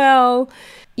like, well,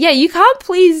 yeah, you can't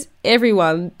please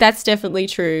everyone. That's definitely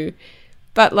true.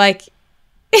 But like,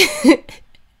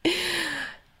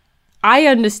 I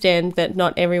understand that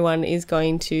not everyone is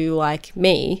going to like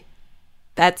me.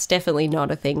 That's definitely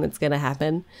not a thing that's going to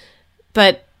happen.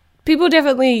 But people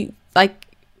definitely like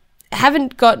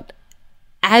haven't got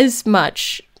as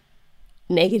much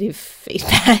negative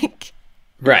feedback.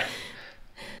 Right.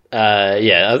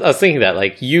 Yeah, I was thinking that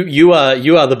like you are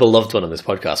the beloved one on this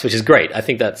podcast, which is great. I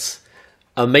think that's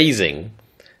amazing.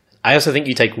 I also think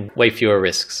you take way fewer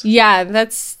risks. Yeah,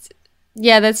 that's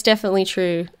definitely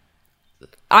true.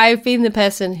 I've been the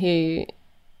person who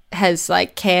has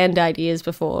like canned ideas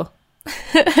before.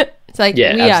 It's like,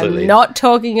 yeah, we absolutely. are not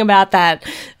talking about that.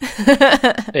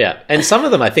 Yeah, and some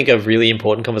of them I think are really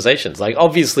important conversations. Like,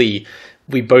 obviously,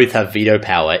 we both have veto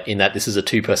power in that this is a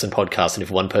two-person podcast, and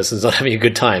if one person's not having a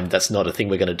good time, that's not a thing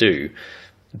we're going to do.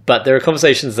 But there are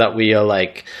conversations that we are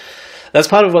like... That's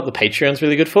part of what the Patreon's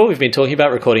really good for. We've been talking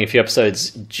about recording a few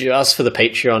episodes just for the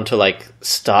Patreon to like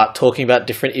start talking about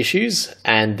different issues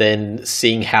and then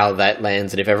seeing how that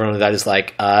lands. And if everyone on that is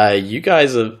like, you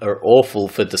guys are awful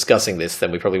for discussing this,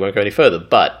 then we probably won't go any further.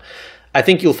 But I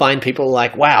think you'll find people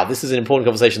like, wow, this is an important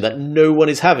conversation that no one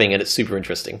is having, and it's super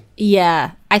interesting.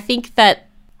 Yeah, I think that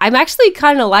I'm actually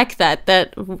kind of like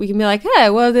that we can be like, hey,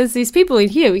 well, there's these people in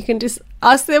here. We can just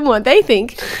ask them what they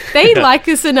think. They like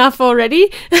us enough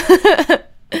already.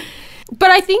 But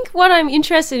I think what I'm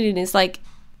interested in is like,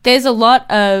 there's a lot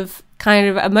of kind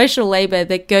of emotional labor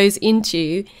that goes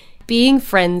into being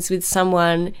friends with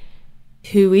someone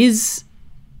who is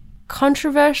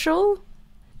controversial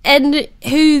and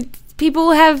who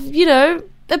people have, you know,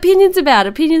 opinions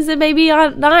that maybe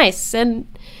aren't nice. And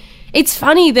it's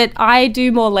funny that I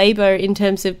do more labor in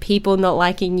terms of people not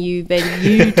liking you than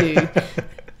you do.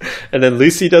 And then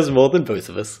Lucy does more than both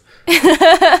of us.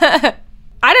 I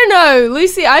don't know,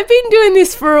 Lucy, I've been doing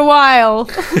this for a while.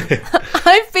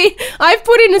 I've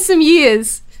put in some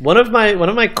years. One of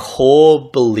my core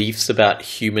beliefs about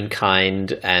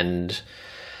humankind and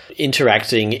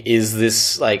interacting is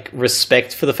this like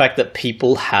respect for the fact that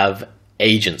people have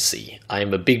agency. I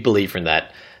am a big believer in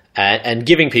that, and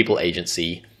giving people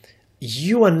agency.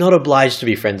 You are not obliged to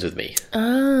be friends with me.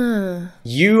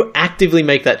 You actively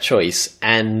make that choice,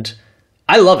 and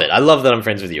I love it. I love that I'm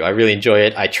friends with you. I really enjoy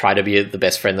it. I try to be the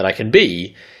best friend that I can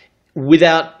be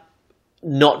without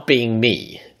not being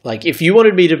me. Like, if you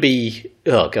wanted me to be,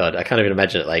 oh God, I can't even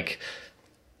imagine it, like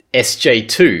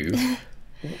SJ2,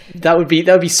 that would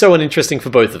be so uninteresting for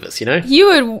both of us, you know? You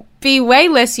would be way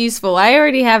less useful. I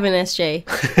already have an SJ.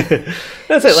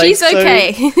 That's it. Like, she's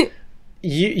okay.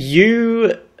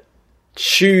 You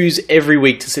choose every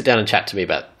week to sit down and chat to me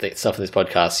about the stuff in this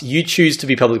podcast. You choose to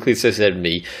be publicly associated with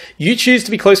me. You choose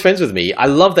to be close friends with me. I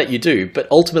love that you do, but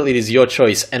ultimately it is your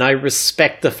choice, and I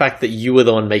respect the fact that you were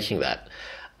the one making that.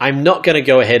 I'm not going to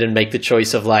go ahead and make the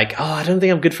choice of like, oh, I don't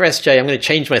think I'm good for SJ. I'm going to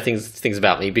change my things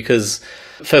about me, because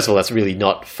first of all, that's really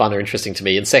not fun or interesting to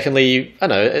me. And secondly, I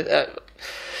don't know,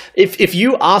 if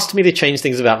you asked me to change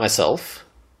things about myself,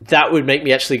 that would make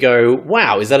me actually go,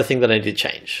 wow, is that a thing that I need to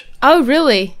change? Oh,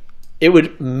 really? It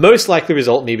would most likely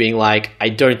result in me being like, I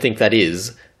don't think that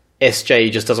is.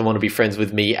 SJ just doesn't want to be friends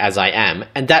with me as I am.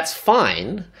 And that's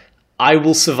fine. I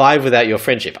will survive without your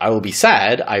friendship. I will be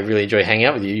sad. I really enjoy hanging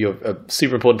out with you. You're a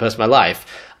super important person in my life.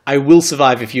 I will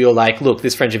survive if you're like, look,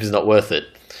 this friendship is not worth it.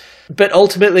 But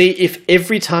ultimately, if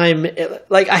every time...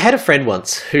 Like, I had a friend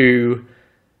once who...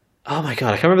 Oh my God,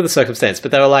 I can't remember the circumstance, but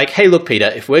they were like, hey, look,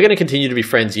 Peter, if we're going to continue to be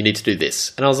friends, you need to do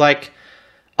this. And I was like,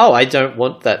 oh, I don't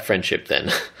want that friendship then.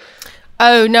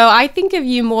 Oh, no, I think of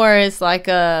you more as like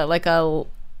a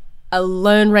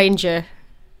lone ranger.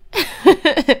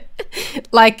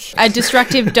 Like a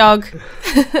destructive dog.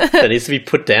 That needs to be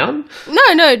put down?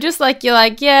 No, just like you're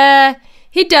like, yeah,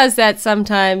 he does that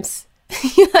sometimes.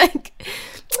 You're like,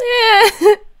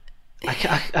 yeah. I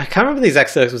can't remember the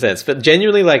exact circumstance, but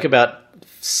genuinely like about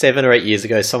 7 or 8 years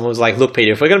ago, someone was like, look,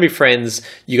 Peter, if we're going to be friends,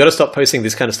 you got to stop posting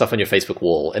this kind of stuff on your Facebook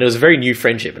wall. And it was a very new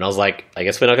friendship. And I was like, I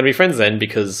guess we're not going to be friends then,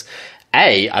 because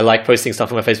A, I like posting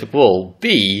stuff on my Facebook wall.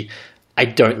 B, I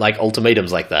don't like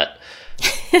ultimatums like that.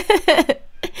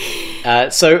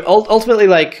 So ultimately,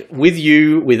 like with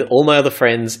you, with all my other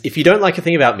friends, if you don't like a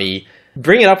thing about me,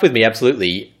 bring it up with me,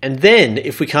 absolutely. And then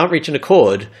if we can't reach an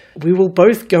accord, we will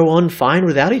both go on fine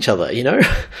without each other, you know?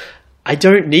 I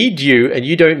don't need you and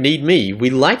you don't need me.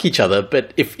 We like each other,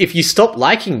 but if you stop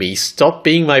liking me, stop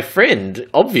being my friend,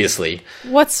 obviously.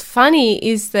 What's funny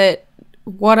is that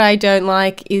what I don't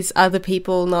like is other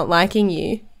people not liking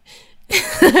you.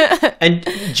 And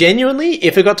genuinely,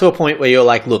 if it got to a point where you're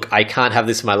like, look, I can't have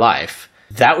this in my life,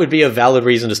 that would be a valid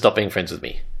reason to stop being friends with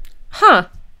me. Huh.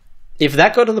 If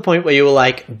that got to the point where you were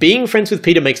like, being friends with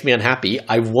Peter makes me unhappy,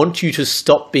 I want you to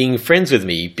stop being friends with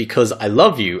me because I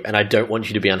love you and I don't want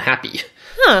you to be unhappy.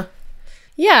 Huh.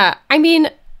 Yeah, I mean,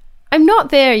 I'm not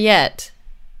there yet.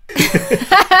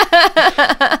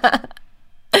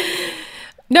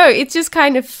 No, it's just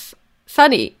kind of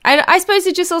funny. I suppose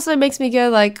it just also makes me go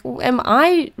like, am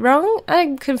I wrong?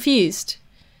 I'm confused.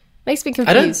 Makes me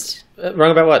confused.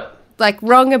 Wrong about what? Like,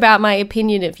 wrong about my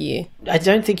opinion of you. I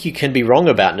don't think you can be wrong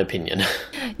about an opinion.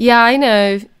 Yeah, I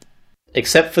know.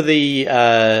 Except for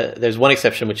there's one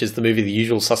exception, which is the movie The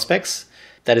Usual Suspects.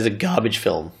 That is a garbage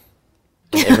film.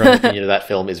 And everyone's opinion of that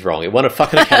film is wrong. It won a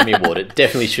fucking Academy Award. It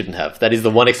definitely shouldn't have. That is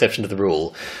the one exception to the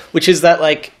rule, which is that,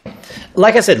 like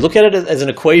I said, look at it as an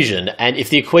equation. And if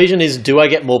the equation is, do I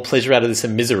get more pleasure out of this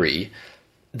than misery,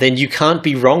 then you can't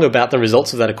be wrong about the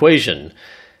results of that equation.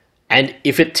 And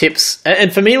if it tips,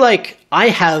 and for me, like, I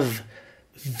have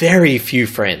very few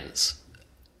friends.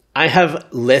 I have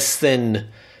less than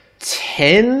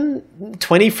 10,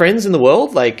 20 friends in the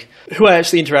world, like, who I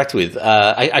actually interact with.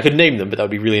 I could name them, but that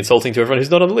would be really insulting to everyone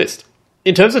who's not on the list.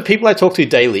 In terms of people I talk to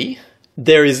daily,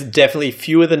 there is definitely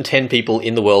fewer than 10 people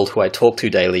in the world who I talk to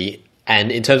daily.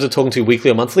 And in terms of talking to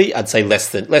weekly or monthly, I'd say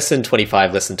less than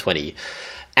 25, less than 20.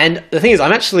 And the thing is,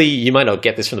 I'm actually, you might not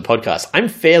get this from the podcast, I'm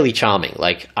fairly charming.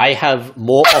 Like, I have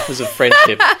more offers of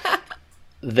friendship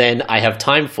than I have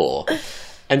time for.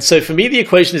 And so for me, the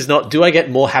equation is not, do I get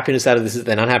more happiness out of this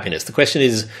than unhappiness? The question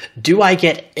is, do I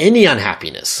get any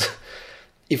unhappiness?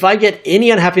 If I get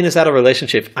any unhappiness out of a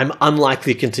relationship, I'm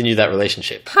unlikely to continue that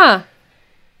relationship. Huh.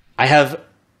 I have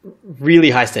really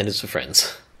high standards for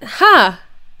friends. Huh.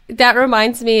 That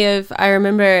reminds me of, I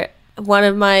remember one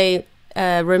of my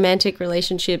romantic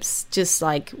relationships just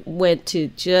like went to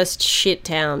just shit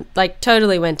town. Like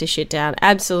totally went to shit town.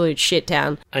 Absolute shit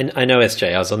town. I know,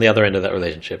 SJ. I was on the other end of that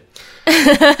relationship.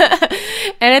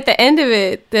 And at the end of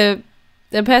it, the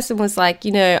person was like,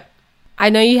 you know, I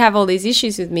know you have all these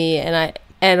issues with me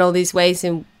and all these ways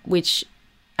in which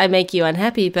I make you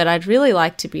unhappy, but I'd really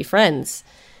like to be friends.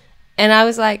 And I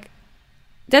was like,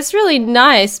 that's really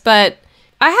nice, but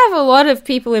I have a lot of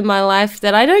people in my life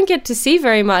that I don't get to see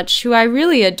very much who I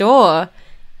really adore,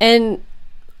 and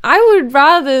I would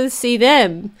rather see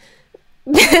them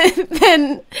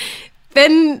than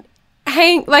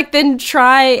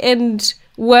try and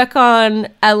work on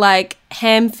a like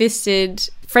ham-fisted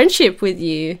friendship with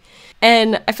you.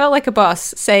 And I felt like a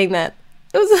boss saying that.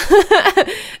 It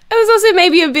was also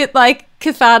maybe a bit like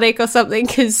cathartic or something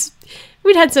because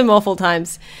we'd had some awful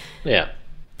times. Yeah.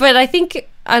 But I think,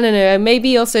 I don't know,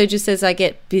 maybe also just as I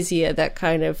get busier,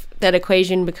 that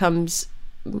equation becomes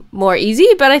more easy.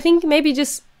 But I think maybe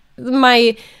just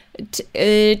my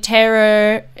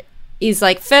terror is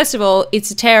like, first of all,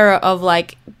 it's a terror of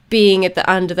like being at the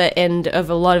under the end of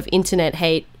a lot of internet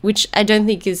hate, which I don't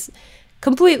think is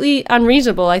completely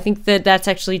unreasonable. I think that that's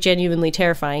actually genuinely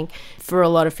terrifying for a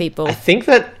lot of people. I think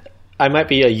that I might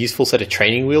be a useful set of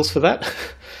training wheels for that.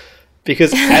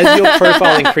 Because as your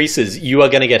profile increases, you are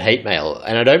going to get hate mail.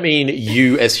 And I don't mean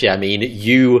you, SJ, I mean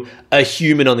you, a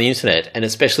human on the internet, and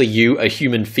especially you, a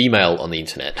human female on the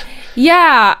internet.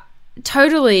 Yeah,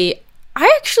 totally.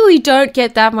 I actually don't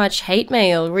get that much hate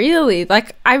mail, really.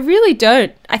 Like, I really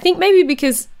don't. I think maybe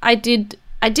because I did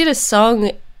a song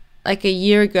like a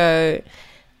year ago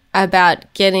about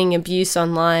getting abuse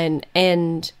online,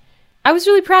 and I was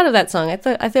really proud of that song. I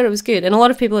thought it was good. And a lot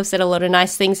of people have said a lot of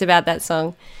nice things about that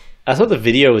song. I thought the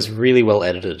video was really well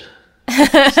edited.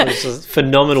 So this was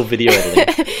phenomenal video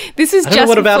editing. This is I don't know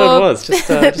what about it was. Just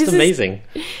amazing.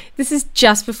 This is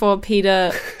just before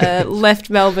Peter left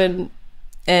Melbourne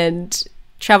and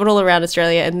travelled all around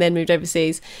Australia and then moved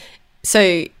overseas.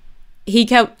 So you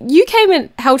came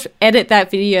and helped edit that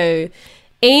video,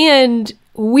 and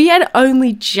we had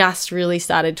only just really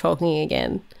started talking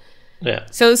again. Yeah.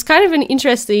 So it was kind of an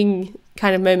interesting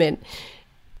kind of moment.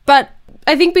 But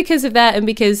I think because of that, and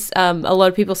because a lot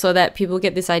of people saw that, people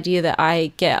get this idea that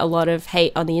I get a lot of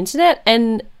hate on the internet,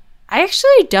 and I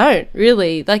actually don't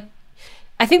really. Like,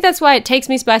 I think that's why it takes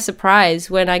me by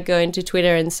surprise when I go into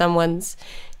Twitter and someone's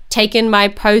taken my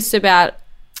post about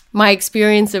my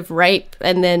experience of rape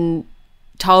and then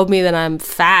told me that I'm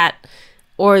fat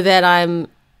or that I'm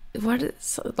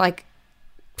like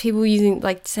people using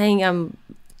like saying I'm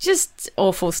just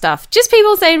awful stuff. Just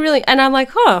people saying really, and I'm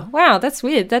like, oh wow, that's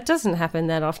weird. That doesn't happen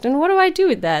that often. What do I do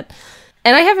with that?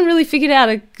 And I haven't really figured out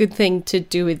a good thing to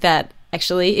do with that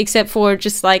actually, except for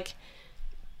just like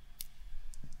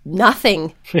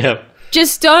nothing. Yeah.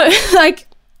 Just don't like.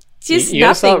 Just you gotta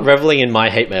nothing. start reveling in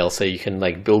my hate mail so you can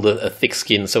like build a thick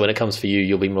skin. So when it comes for you,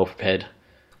 you'll be more prepared.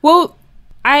 Well,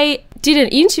 I did an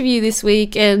interview this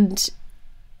week, and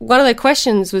one of the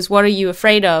questions was, "What are you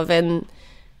afraid of?" And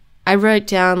I wrote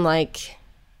down like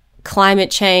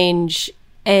climate change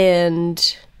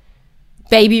and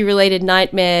baby-related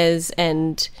nightmares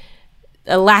and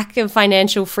a lack of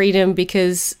financial freedom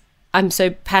because I'm so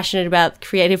passionate about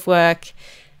creative work.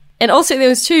 And also there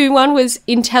was two. One was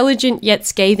intelligent yet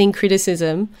scathing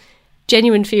criticism,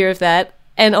 genuine fear of that,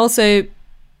 and also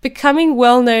becoming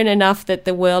well-known enough that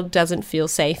the world doesn't feel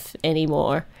safe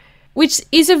anymore, which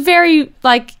is a very,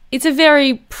 like, it's a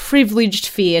very privileged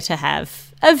fear to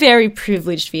have. A very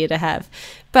privileged fear to have.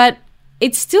 But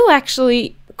it's still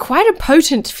actually quite a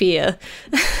potent fear.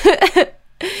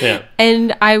 Yeah.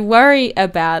 And I worry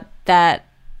about that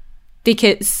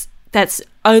because that's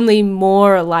only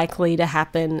more likely to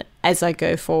happen as I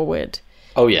go forward.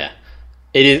 Oh yeah,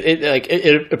 it is.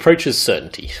 It approaches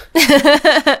certainty,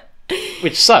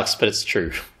 which sucks, but it's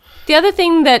true. The other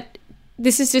thing that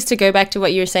this is just to go back to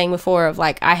what you were saying before of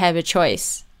like I have a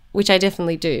choice, which I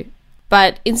definitely do.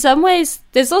 But in some ways,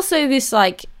 there's also this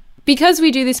like because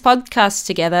we do this podcast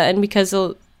together, and because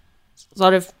a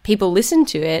lot of people listen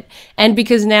to it, and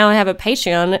because now I have a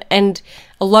Patreon, and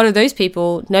a lot of those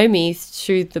people know me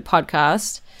through the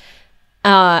podcast.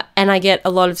 And I get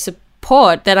a lot of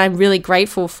support that I'm really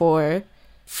grateful for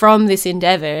from this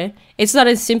endeavor. It's not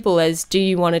as simple as, do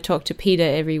you want to talk to Peter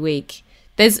every week?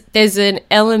 There's an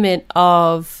element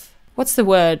of, what's the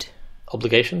word?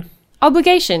 Obligation?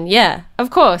 Obligation, yeah,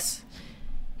 of course.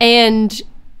 And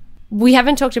we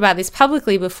haven't talked about this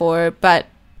publicly before, but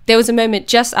there was a moment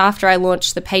just after I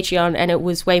launched the Patreon, and it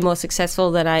was way more successful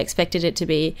than I expected it to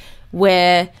be,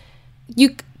 where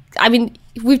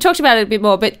we've talked about it a bit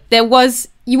more, but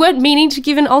you weren't meaning to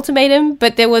give an ultimatum,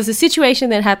 but there was a situation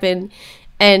that happened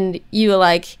and you were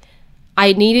like,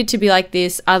 I needed to be like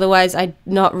this, otherwise I'm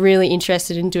not really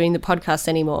interested in doing the podcast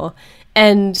anymore.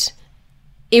 And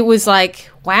it was like,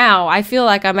 wow, I feel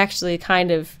like I'm actually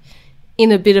kind of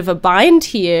in a bit of a bind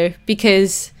here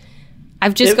because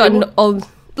I've just gotten old.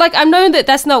 Like, I know that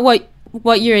that's not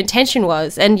what your intention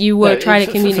was, and you were trying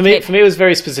to communicate. For me, it was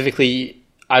very specifically,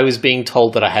 I was being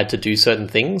told that I had to do certain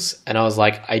things, and I was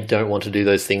like, I don't want to do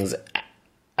those things.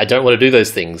 I don't want to do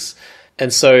those things.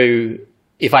 And so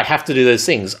if I have to do those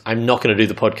things, I'm not going to do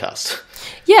the podcast.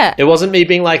 Yeah. It wasn't me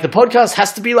being like, the podcast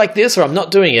has to be like this or I'm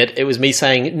not doing it. It was me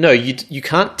saying, no, you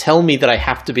can't tell me that I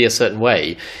have to be a certain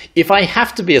way. If I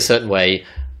have to be a certain way,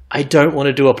 I don't want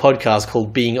to do a podcast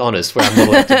called Being Honest where I'm not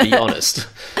allowed to be honest.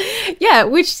 Yeah,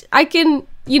 which I can,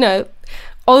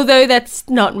 although that's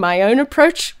not my own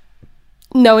approach,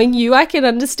 knowing you, I can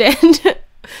understand.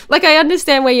 Like, I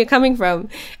understand where you're coming from.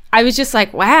 I was just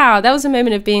like, wow, that was a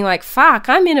moment of being like, fuck,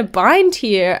 I'm in a bind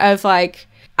here of like,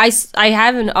 I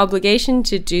have an obligation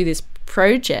to do this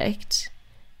project,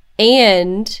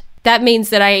 and that means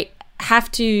that I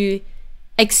have to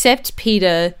accept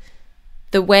Peter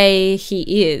the way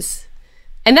he is.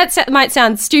 And that might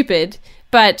sound stupid,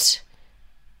 but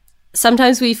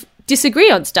sometimes we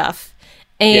disagree on stuff.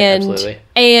 And, yeah, absolutely.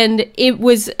 And it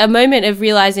was a moment of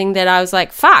realizing that I was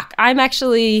like, fuck, I'm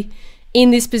actually in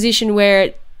this position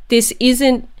where this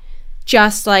isn't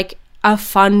just like a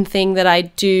fun thing that I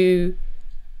do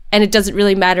and it doesn't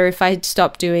really matter if I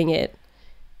stop doing it.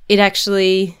 It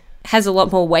actually has a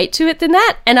lot more weight to it than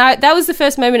that. And that was the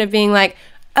first moment of being like,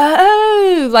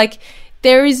 oh, like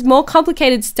there is more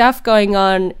complicated stuff going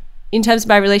on in terms of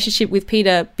my relationship with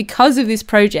Peter because of this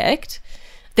project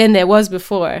than there was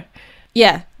before.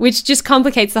 Yeah, which just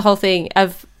complicates the whole thing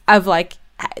of like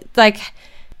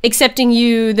accepting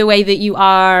you the way that you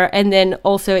are, and then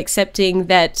also accepting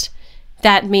that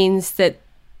means that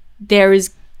there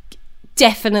is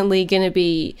definitely going to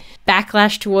be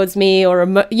backlash towards me or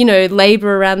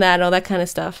labor around that and all that kind of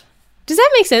stuff. Does that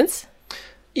make sense?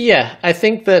 Yeah, I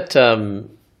think that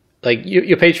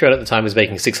your Patreon at the time was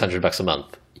making $600 a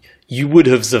month. You would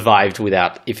have survived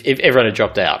without if everyone had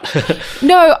dropped out.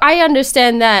 No, I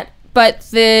understand that. But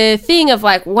the thing of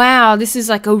like, wow, this is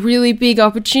like a really big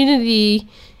opportunity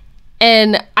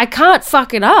and I can't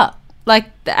fuck it up. Like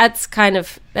that's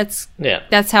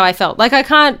how I felt. Like I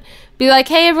can't be like,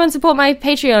 hey, everyone support my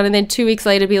Patreon, and then 2 weeks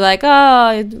later be like,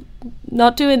 oh,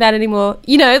 not doing that anymore.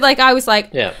 You know, like I was like,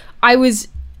 Yeah. I was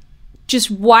just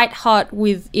white hot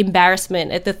with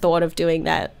embarrassment at the thought of doing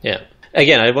that. Yeah.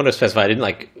 Again, I want to specify, I didn't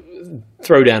like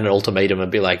throw down an ultimatum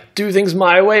and be like, do things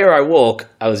my way or I walk.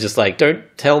 I was just like, don't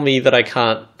tell me that I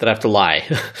can't, that I have to lie.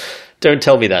 Don't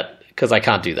tell me that, because I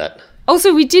can't do that.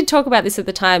 Also, we did talk about this at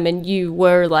the time, and you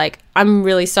were like, I'm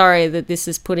really sorry that this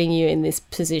is putting you in this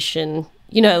position.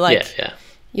 You know, like, Yeah.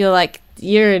 you're like,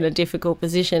 you're in a difficult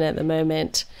position at the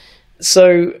moment.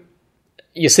 So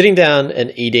you're sitting down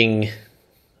and eating,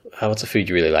 what's a food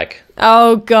you really like?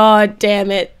 Oh, God damn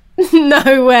it.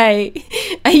 No way.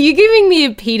 Are you giving me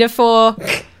a pita for?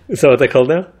 Is that what they're called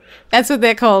now? That's what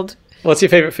they're called. What's your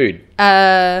favorite food?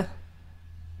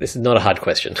 This is not a hard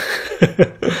question.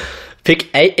 Pick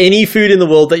any food in the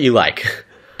world that you like.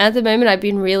 At the moment, I've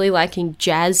been really liking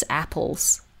jazz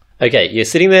apples. Okay, you're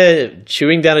sitting there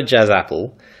chewing down a jazz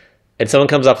apple, and someone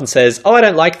comes up and says, oh, I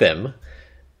don't like them.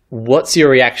 What's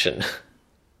your reaction?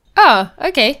 Oh,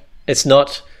 okay. It's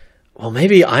not, well,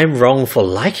 maybe I'm wrong for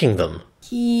liking them.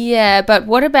 Yeah, but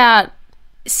what about,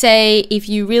 say, if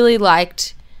you really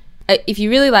liked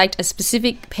a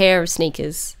specific pair of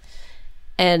sneakers,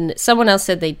 and someone else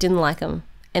said they didn't like them,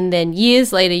 and then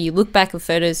years later you look back at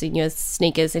photos in your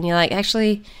sneakers and you're like,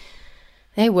 actually,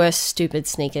 they were stupid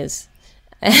sneakers.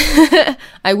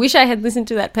 I wish I had listened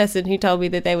to that person who told me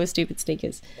that they were stupid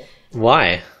sneakers.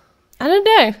 Why? I don't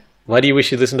know. Why do you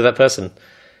wish you'd listened to that person?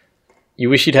 You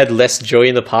wish you'd had less joy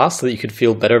in the past so that you could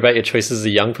feel better about your choices as a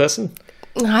young person?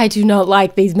 I do not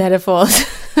like these metaphors.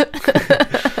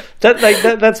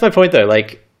 That's my point, though.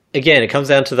 Like, again, it comes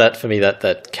down to that for me,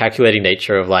 that calculating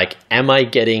nature of like, am I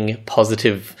getting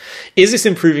positive? Is this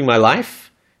improving my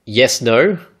life? Yes,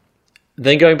 no.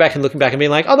 Then going back and looking back and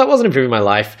being like, oh, that wasn't improving my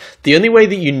life. The only way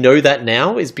that you know that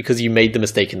now is because you made the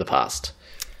mistake in the past.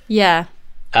 Yeah.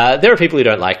 There are people who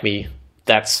don't like me.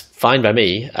 That's fine by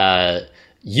me.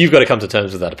 You've got to come to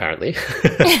terms with that, apparently.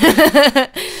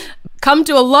 Come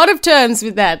to a lot of terms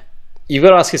with that. You've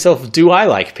got to ask yourself, do I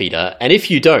like Peter? And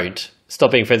if you don't, stop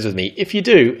being friends with me. If you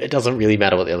do, it doesn't really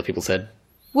matter what the other people said.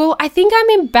 Well, I think I'm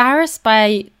embarrassed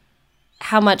by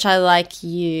how much I like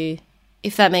you,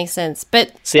 if that makes sense.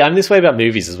 But see, I'm this way about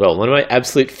movies as well. One of my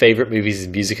absolute favorite movies is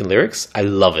Music and Lyrics. I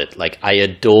love it. Like, I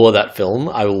adore that film.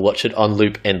 I will watch it on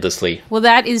loop endlessly. Well,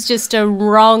 that is just a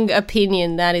wrong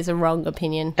opinion. That is a wrong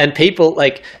opinion. And people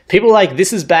like,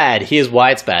 this is bad. Here's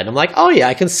why it's bad. And I'm like, oh yeah,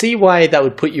 I can see why that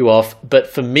would put you off. But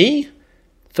for me,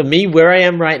 where I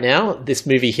am right now, this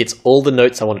movie hits all the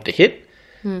notes I wanted to hit.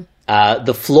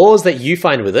 The flaws that you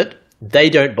find with it, they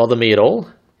don't bother me at all.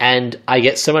 And I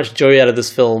get so much joy out of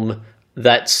this film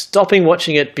that stopping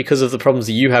watching it because of the problems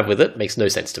that you have with it makes no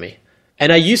sense to me.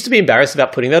 And I used to be embarrassed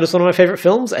about putting that as one of my favorite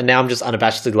films, and now I'm just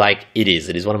unabashedly like, it is.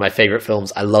 It is one of my favorite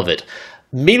films. I love it.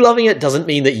 Me loving it doesn't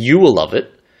mean that you will love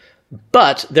it,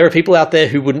 but there are people out there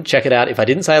who wouldn't check it out if I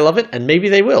didn't say I love it, and maybe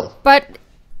they will. But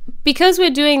because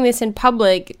we're doing this in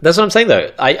public... That's what I'm saying,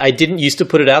 though. I didn't used to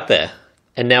put it out there,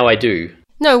 and now I do.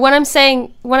 No, what I'm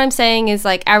saying is,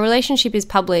 like, our relationship is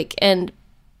public, and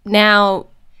now,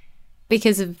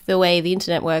 because of the way the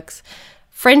internet works,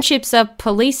 friendships are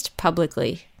policed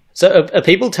publicly. So are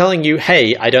people telling you,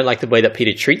 hey, I don't like the way that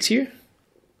Peter treats you?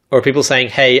 Or are people saying,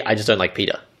 hey, I just don't like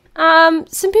Peter?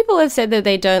 Some people have said that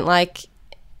they don't like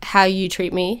how you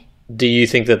treat me. Do you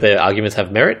think that their arguments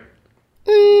have merit?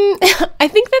 I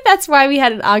think that's why we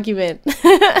had an argument.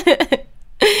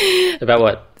 About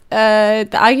what?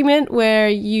 The argument where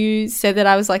you said that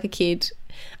I was like a kid.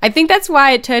 I think that's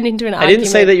why it turned into an argument. I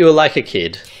didn't say that you were like a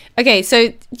kid. Okay,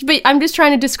 so but I'm just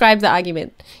trying to describe the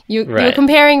argument. You were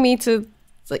comparing me to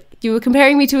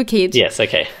a kid. Yes,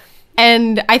 okay.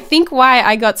 And I think why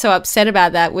I got so upset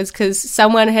about that was because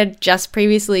someone had just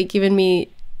previously given me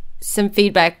some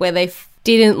feedback where they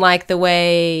didn't like the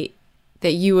way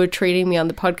that you were treating me on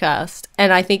the podcast.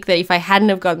 And I think that if I hadn't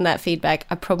have gotten that feedback,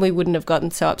 I probably wouldn't have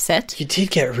gotten so upset. You did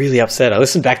get really upset. I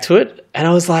listened back to it and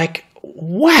I was like,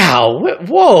 wow,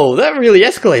 whoa, that really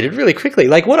escalated really quickly.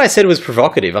 Like, what I said was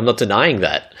provocative. I'm not denying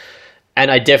that.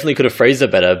 And I definitely could have phrased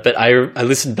it better. But I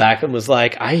listened back and was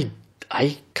like, I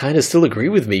kind of still agree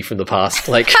with me from the past.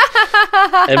 Like,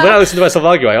 and when I listen to myself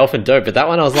argue, I often don't. But that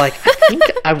one, I was like, I think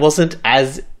I wasn't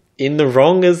as in the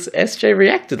wrong as SJ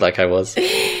reacted like I was.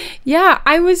 Yeah,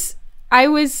 I was.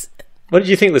 What did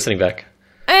you think listening back?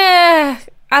 I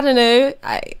don't know.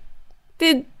 I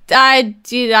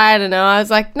don't know. I was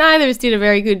like, neither of us did a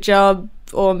very good job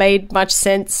or made much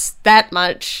sense that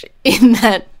much in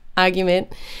that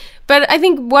argument. But I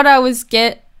think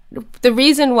the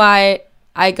reason why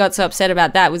I got so upset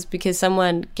about that was because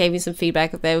someone gave me some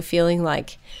feedback that they were feeling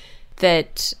like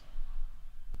that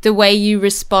the way you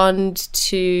respond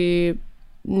to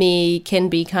me can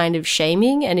be kind of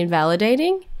shaming and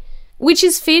invalidating, which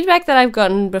is feedback that I've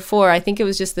gotten before. I think it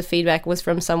was just the feedback was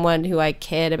from someone who I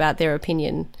cared about their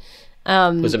opinion.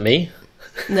 Was it me?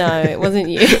 No, it wasn't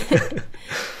you.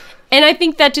 And I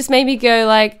think that just made me go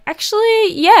like,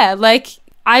 actually, yeah, like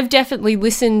I've definitely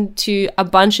listened to a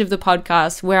bunch of the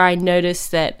podcasts where I notice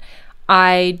that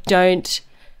I don't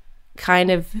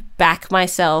kind of back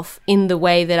myself in the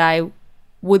way that I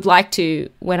would like to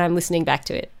when I'm listening back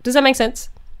to it. Does that make sense?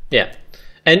 Yeah.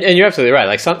 And you're absolutely right.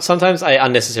 Like sometimes I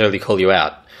unnecessarily call you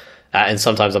out, and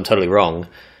sometimes I'm totally wrong.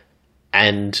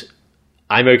 And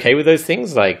I'm okay with those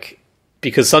things, like,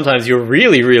 because sometimes you're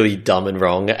really, really dumb and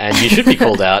wrong and you should be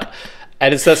called out.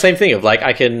 And it's that same thing of like,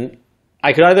 I could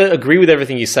either agree with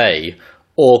everything you say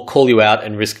or call you out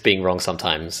and risk being wrong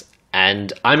sometimes.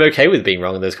 And I'm okay with being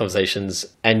wrong in those conversations.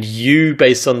 And you,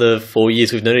 based on the 4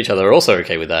 years we've known each other, are also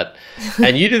okay with that.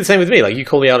 And you do the same with me. Like, you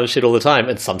call me out on shit all the time,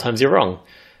 and sometimes you're wrong.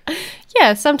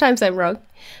 Yeah, sometimes I'm wrong.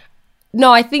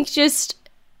 No, I think just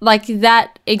like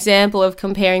that example of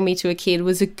comparing me to a kid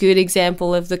was a good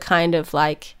example of the kind of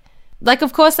like,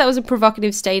 of course that was a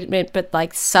provocative statement, but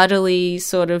like subtly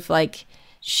sort of like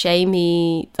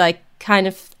shamey, like kind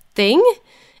of thing.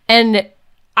 And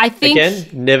I think... Again,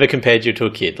 never compared you to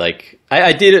a kid. Like,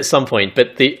 I did at some point,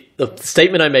 but the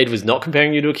statement I made was not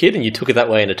comparing you to a kid, and you took it that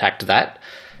way and attacked that.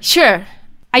 Sure.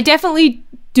 I definitely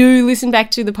do listen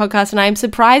back to the podcast, and I'm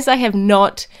surprised I have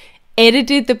not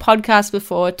edited the podcast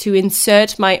before to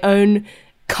insert my own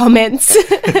comments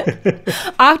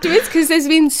afterwards, because there's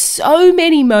been so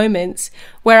many moments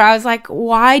where I was like,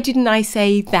 why didn't I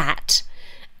say that?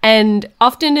 And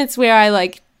often it's where I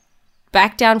like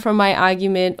back down from my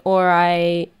argument, or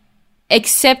I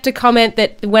accept a comment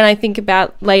that when I think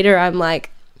about later, I'm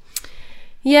like,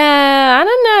 yeah, I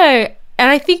don't know. And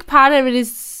I think part of it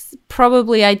is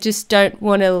probably I just don't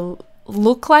want to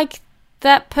look like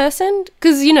that person,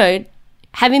 because, you know,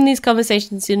 having these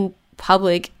conversations in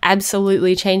public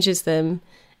absolutely changes them.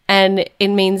 And it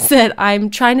means that I'm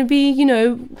trying to be, you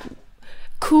know,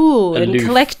 cool and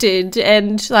collected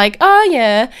and like, oh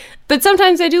yeah. But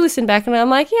sometimes I do listen back and I'm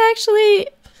like, yeah, actually,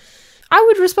 I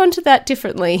would respond to that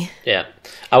differently. Yeah.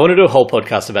 I want to do a whole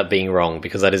podcast about being wrong,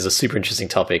 because that is a super interesting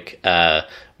topic.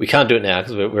 We can't do it now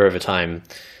because we're over time.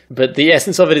 But the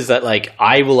essence of it is that, like,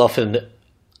 I will often,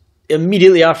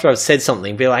 immediately after I've said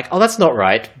something, be like, oh, that's not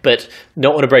right, but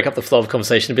not want to break up the flow of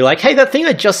conversation and be like, hey, that thing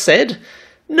I just said?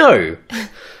 No.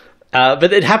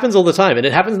 But it happens all the time, and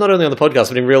it happens not only on the podcast,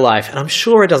 but in real life, and I'm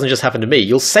sure it doesn't just happen to me.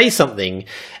 You'll say something,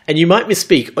 and you might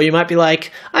misspeak, or you might be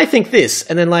like, I think this,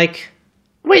 and then like,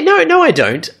 wait, no, I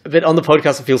don't. But on the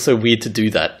podcast, it feels so weird to do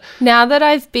that. Now that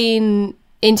I've been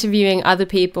interviewing other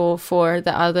people for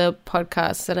the other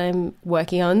podcasts that I'm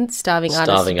working on, Starving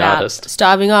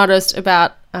Artist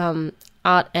about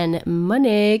art and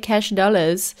money, cash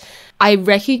dollars, I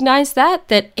recognize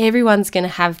that everyone's going to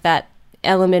have that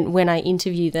element when I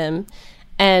interview them.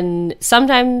 And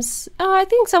sometimes, I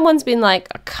think someone's been like,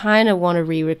 I kind of want to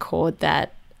re-record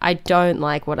that. I don't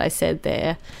like what I said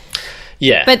there.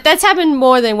 Yeah. But that's happened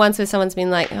more than once where someone's been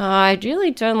like, I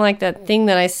really don't like that thing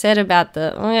that I said about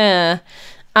the...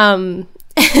 I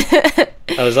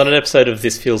was on an episode of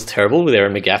This Feels Terrible with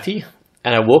Erin McGathy,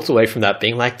 and I walked away from that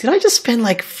being like, did I just spend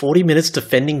like 40 minutes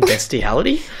defending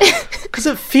bestiality? Because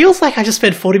it feels like I just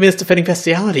spent 40 minutes defending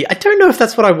bestiality. I don't know if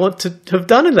that's what I want to have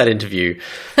done in that interview.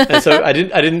 And so I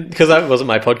didn't, because that wasn't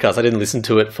my podcast, I didn't listen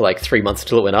to it for like 3 months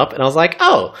until it went up, and I was like,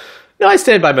 oh, no, I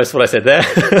stand by most of what I said there.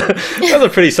 That was a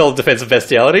pretty solid defense of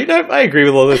bestiality. No, I agree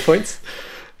with all those points.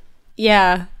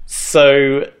 Yeah.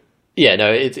 So, yeah,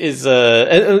 no, it is...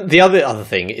 the other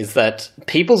thing is that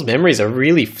people's memories are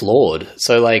really flawed.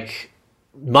 So, like,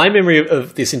 my memory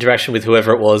of this interaction with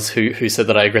whoever it was who said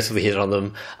that I aggressively hit on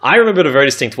them, I remember it a very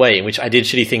distinct way in which I did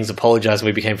shitty things, apologized, and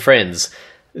we became friends.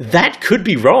 That could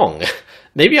be wrong.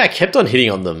 Maybe I kept on hitting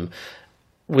on them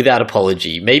without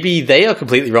apology. Maybe they are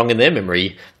completely wrong in their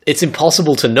memory. It's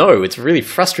impossible to know. It's really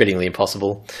frustratingly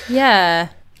impossible. Yeah.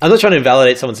 I'm not trying to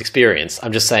invalidate someone's experience.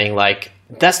 I'm just saying, like,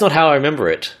 that's not how I remember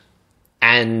it.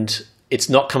 And it's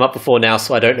not come up before now,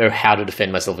 so I don't know how to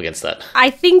defend myself against that.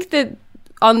 I think that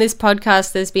on this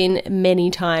podcast, there's been many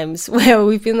times where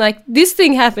we've been like, this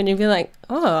thing happened, and you've been like,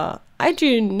 oh, I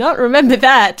do not remember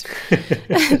that.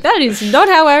 That is not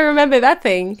how I remember that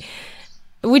thing.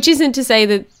 Which isn't to say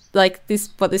that, like,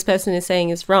 what this person is saying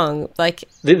is wrong. Like,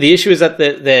 the issue is that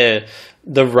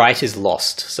the right is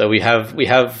lost. So we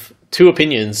have two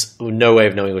opinions, no way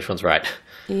of knowing which one's right.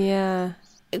 Yeah.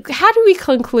 How do we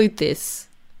conclude this?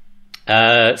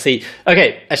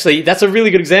 Actually, that's a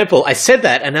really good example. I said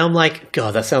that, and now I'm like,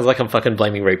 God, that sounds like I'm fucking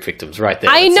blaming rape victims right there.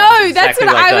 I know, that's what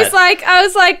I was like. I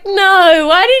was like, no,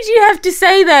 why did you have to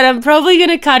say that? I'm probably going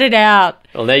to cut it out.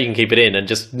 Well, now you can keep it in and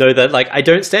just know that, like, I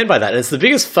don't stand by that. And it's the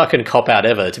biggest fucking cop-out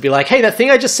ever to be like, hey, that thing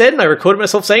I just said and I recorded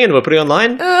myself saying and we're putting it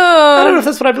online. I don't know if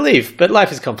that's what I believe, but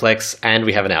life is complex and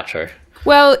we have an outro.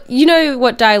 Well, you know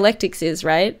what dialectics is,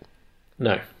 right?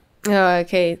 No. Oh,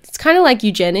 okay. It's kind of like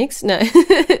eugenics. No.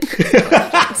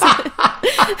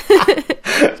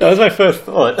 That was my first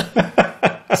thought.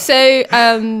 So,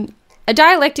 a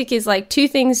dialectic is like two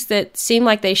things that seem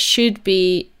like they should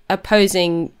be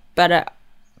opposing, but are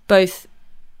both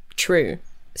true.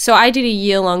 So I did a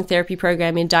year-long therapy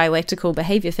program in dialectical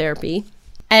behavior therapy,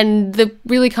 and the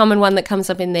really common one that comes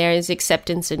up in there is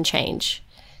acceptance and change.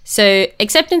 So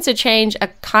acceptance and change are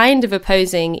kind of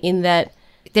opposing in that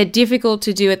they're difficult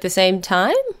to do at the same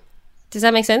time. Does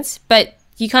that make sense? But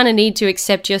you kind of need to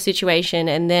accept your situation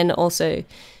and then also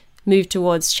move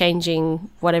towards changing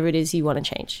whatever it is you want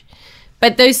to change.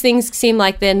 But those things seem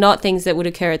like they're not things that would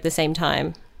occur at the same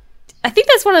time. I think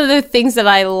that's one of the things that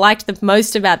I liked the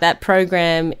most about that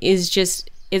program is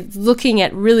just it's looking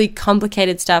at really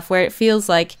complicated stuff where it feels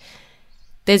like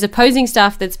there's opposing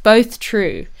stuff that's both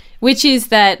true, which is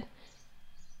that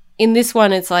in this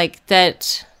one it's like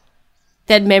that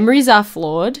memories are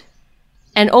flawed,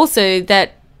 and also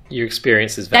that your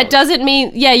experience is valid. That doesn't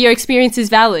mean, your experience is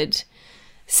valid.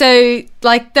 So,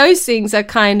 like, those things are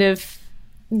kind of,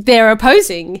 they're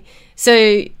opposing.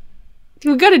 So,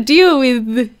 we've got to deal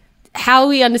with how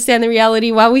we understand the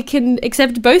reality while we can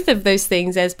accept both of those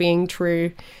things as being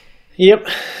true. Yep.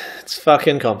 It's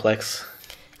fucking complex.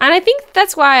 And I think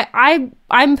that's why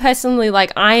I'm personally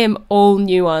like, I am all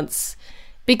nuance.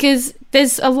 Because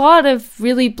there's a lot of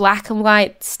really black and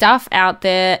white stuff out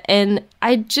there, and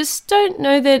I just don't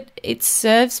know that it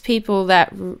serves people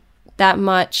that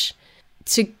much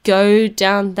to go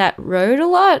down that road a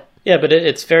lot. Yeah, but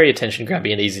it's very attention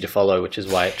grabby and easy to follow, which is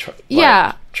why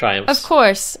it triumphs. Of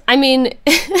course. I mean,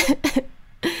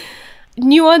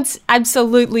 nuance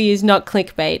absolutely is not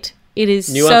clickbait. It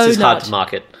is nuance is not hard to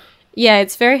market. Yeah,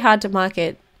 it's very hard to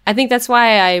market. I think that's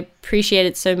why I appreciate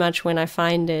it so much when I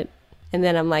find it. And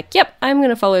then I'm like, yep, I'm going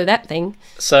to follow that thing.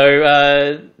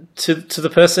 So to the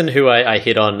person who I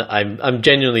hit on, I'm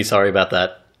genuinely sorry about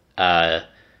that.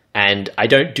 And I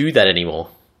don't do that anymore.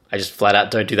 I just flat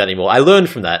out don't do that anymore. I learned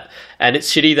from that. And it's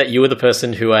shitty that you were the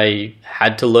person who I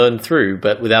had to learn through,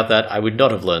 but without that, I would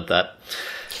not have learned that.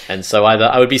 And so either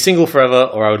I would be single forever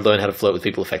or I would learn how to flirt with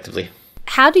people effectively.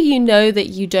 How do you know that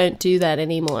you don't do that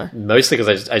anymore? Mostly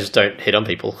because I just don't hit on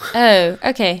people. Oh,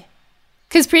 okay.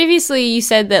 Because previously you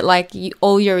said that like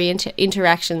all your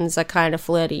interactions are kind of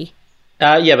flirty.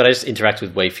 Yeah, but I just interact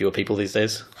with way fewer people these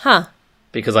days. Huh.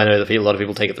 Because I know that a lot of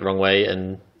people take it the wrong way,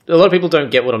 and a lot of people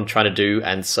don't get what I'm trying to do,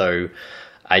 and so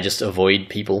I just avoid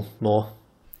people more.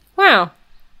 Wow.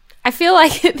 I feel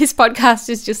like this podcast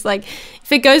is just like,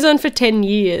 if it goes on for 10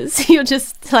 years, you'll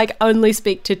just like only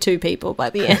speak to 2 people by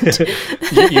the end.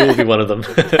 You will be one of them.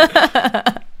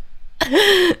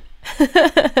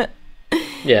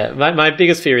 Yeah, my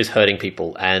biggest fear is hurting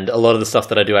people, and a lot of the stuff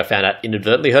that I do I found out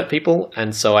inadvertently hurt people,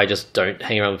 and so I just don't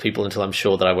hang around with people until I'm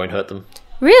sure that I won't hurt them.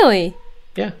 Really?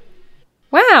 Yeah.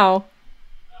 Wow.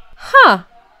 Huh.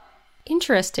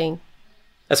 Interesting.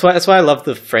 That's why I love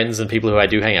the friends and people who I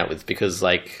do hang out with, because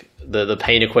like the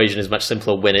pain equation is much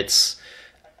simpler when it's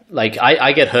like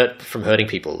I get hurt from hurting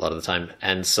people a lot of the time,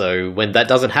 and so when that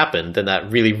doesn't happen, then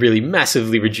that really, really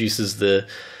massively reduces the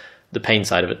pain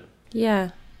side of it. Yeah.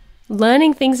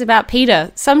 Learning things about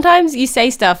Peter. Sometimes you say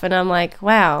stuff and I'm like,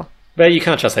 wow. But you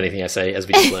can't trust anything I say, as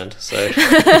we just learned, so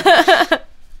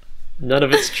none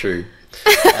of it's true.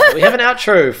 We have an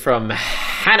outro from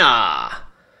Hannah.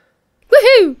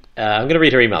 Woohoo! I'm going to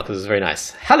read her email because it's very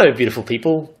nice. Hello, beautiful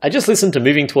people. I just listened to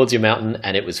Moving Towards Your Mountain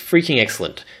and it was freaking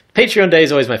excellent. Patreon Day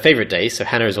is always my favorite day, so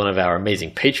Hannah is one of our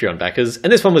amazing Patreon backers,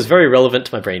 and this one was very relevant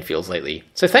to my brain feels lately.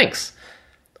 So thanks.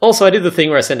 Also, I did the thing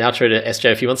where I sent an outro to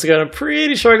SJ a few months ago, and I'm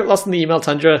pretty sure I got lost in the email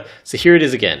tundra, so here it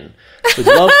is again. With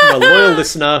love from a loyal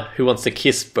listener who wants to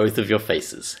kiss both of your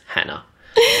faces. Hannah.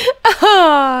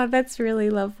 Oh, that's really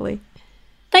lovely.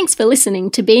 Thanks for listening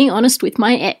to Being Honest with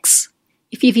My Ex.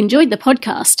 If you've enjoyed the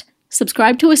podcast,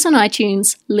 subscribe to us on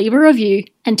iTunes, leave a review,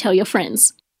 and tell your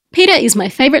friends. Peter is my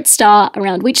favourite star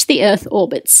around which the Earth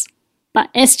orbits,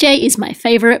 but SJ is my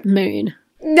favourite moon.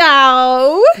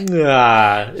 No. Is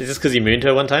this because you mooned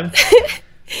her one time?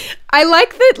 I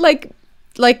like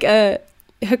that,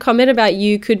 her comment about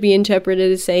you could be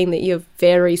interpreted as saying that you're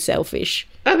very selfish.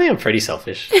 I think I'm pretty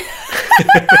selfish.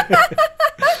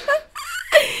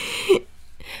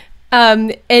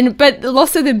 But the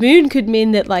loss of the moon could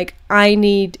mean that like I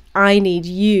need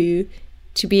you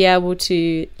to be able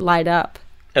to light up.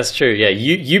 That's true. Yeah,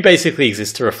 you basically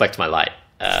exist to reflect my light.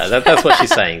 That's what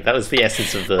she's saying. That was the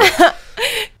essence of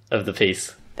the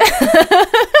piece.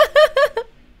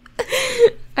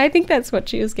 I think that's what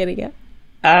she was getting at.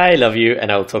 I love you,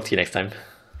 and I will talk to you next time.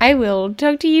 I will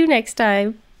talk to you next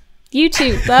time. You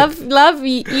too. Love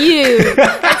you.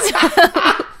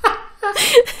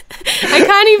 I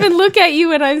can't even look at you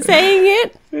when I'm saying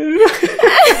it.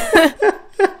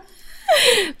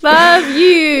 Love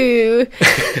you.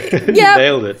 Yep.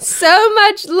 Nailed it. So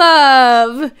much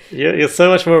love. You're so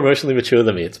much more emotionally mature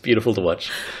than me. It's beautiful to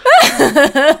watch.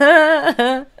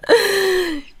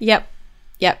 Yep.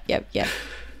 Yep.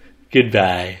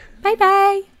 Goodbye.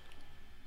 Bye-bye.